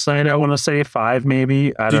 4 last night. I want to say 5,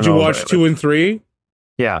 maybe. I don't know. Did you watch 2 and 3?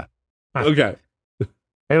 Yeah. Okay.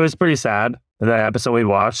 It was pretty sad. The episode we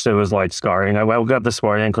watched, it was like scarring. I woke up this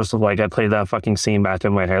morning because like I played that fucking scene back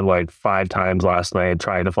in my head like 5 times last night,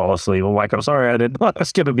 trying to fall asleep. I'm like, I'm sorry, I didn't want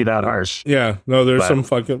this to be that harsh. Yeah, no, there's some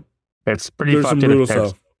fucking. It's pretty fucking brutal intense.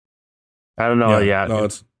 stuff. I don't know. Yeah, no,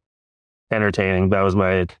 it's entertaining. That was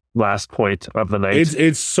my last point of the night.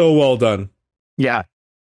 It's so well done. Yeah,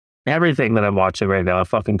 everything that I'm watching right now,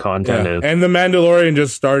 fucking content is. And The Mandalorian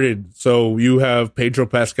just started, so you have Pedro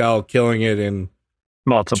Pascal killing it in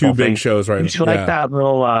multiple 2 big shows right now. Did you like that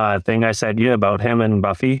little thing I said you about him and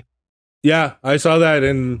Buffy? Yeah, I saw that,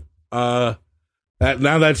 and that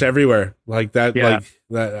now that's everywhere. Like that, like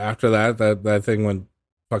that. After that thing went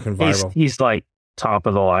fucking viral. He's like top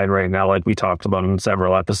of the line right now, like we talked about in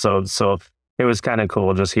several episodes. So it was kind of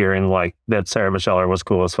cool just hearing like that Sarah Michelle was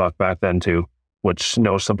cool as fuck back then too, which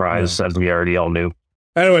no surprise as we already all knew.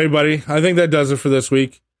 Anyway, buddy, I think that does it for this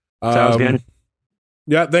week. Sounds good.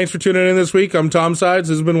 Yeah, thanks for tuning in this week. I'm Tom Sides.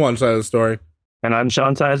 This has been One Side of the Story. And I'm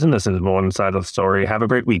Sean Sides, and this is One Side of the Story. Have a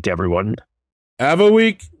great week, everyone. Have a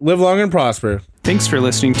week. Live long and prosper. Thanks for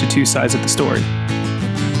listening to Two Sides of the Story.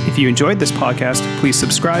 If you enjoyed this podcast, please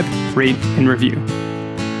subscribe, rate, and review.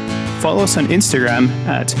 Follow us on Instagram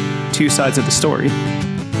at Two Sides of the Story,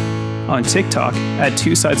 on TikTok at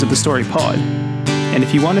Two Sides of the Story Pod, and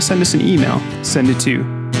if you want to send us an email, send it to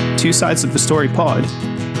Two Sides of the Story Pod.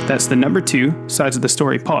 That's the number 2 sides of the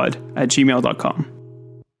story pod at gmail.com.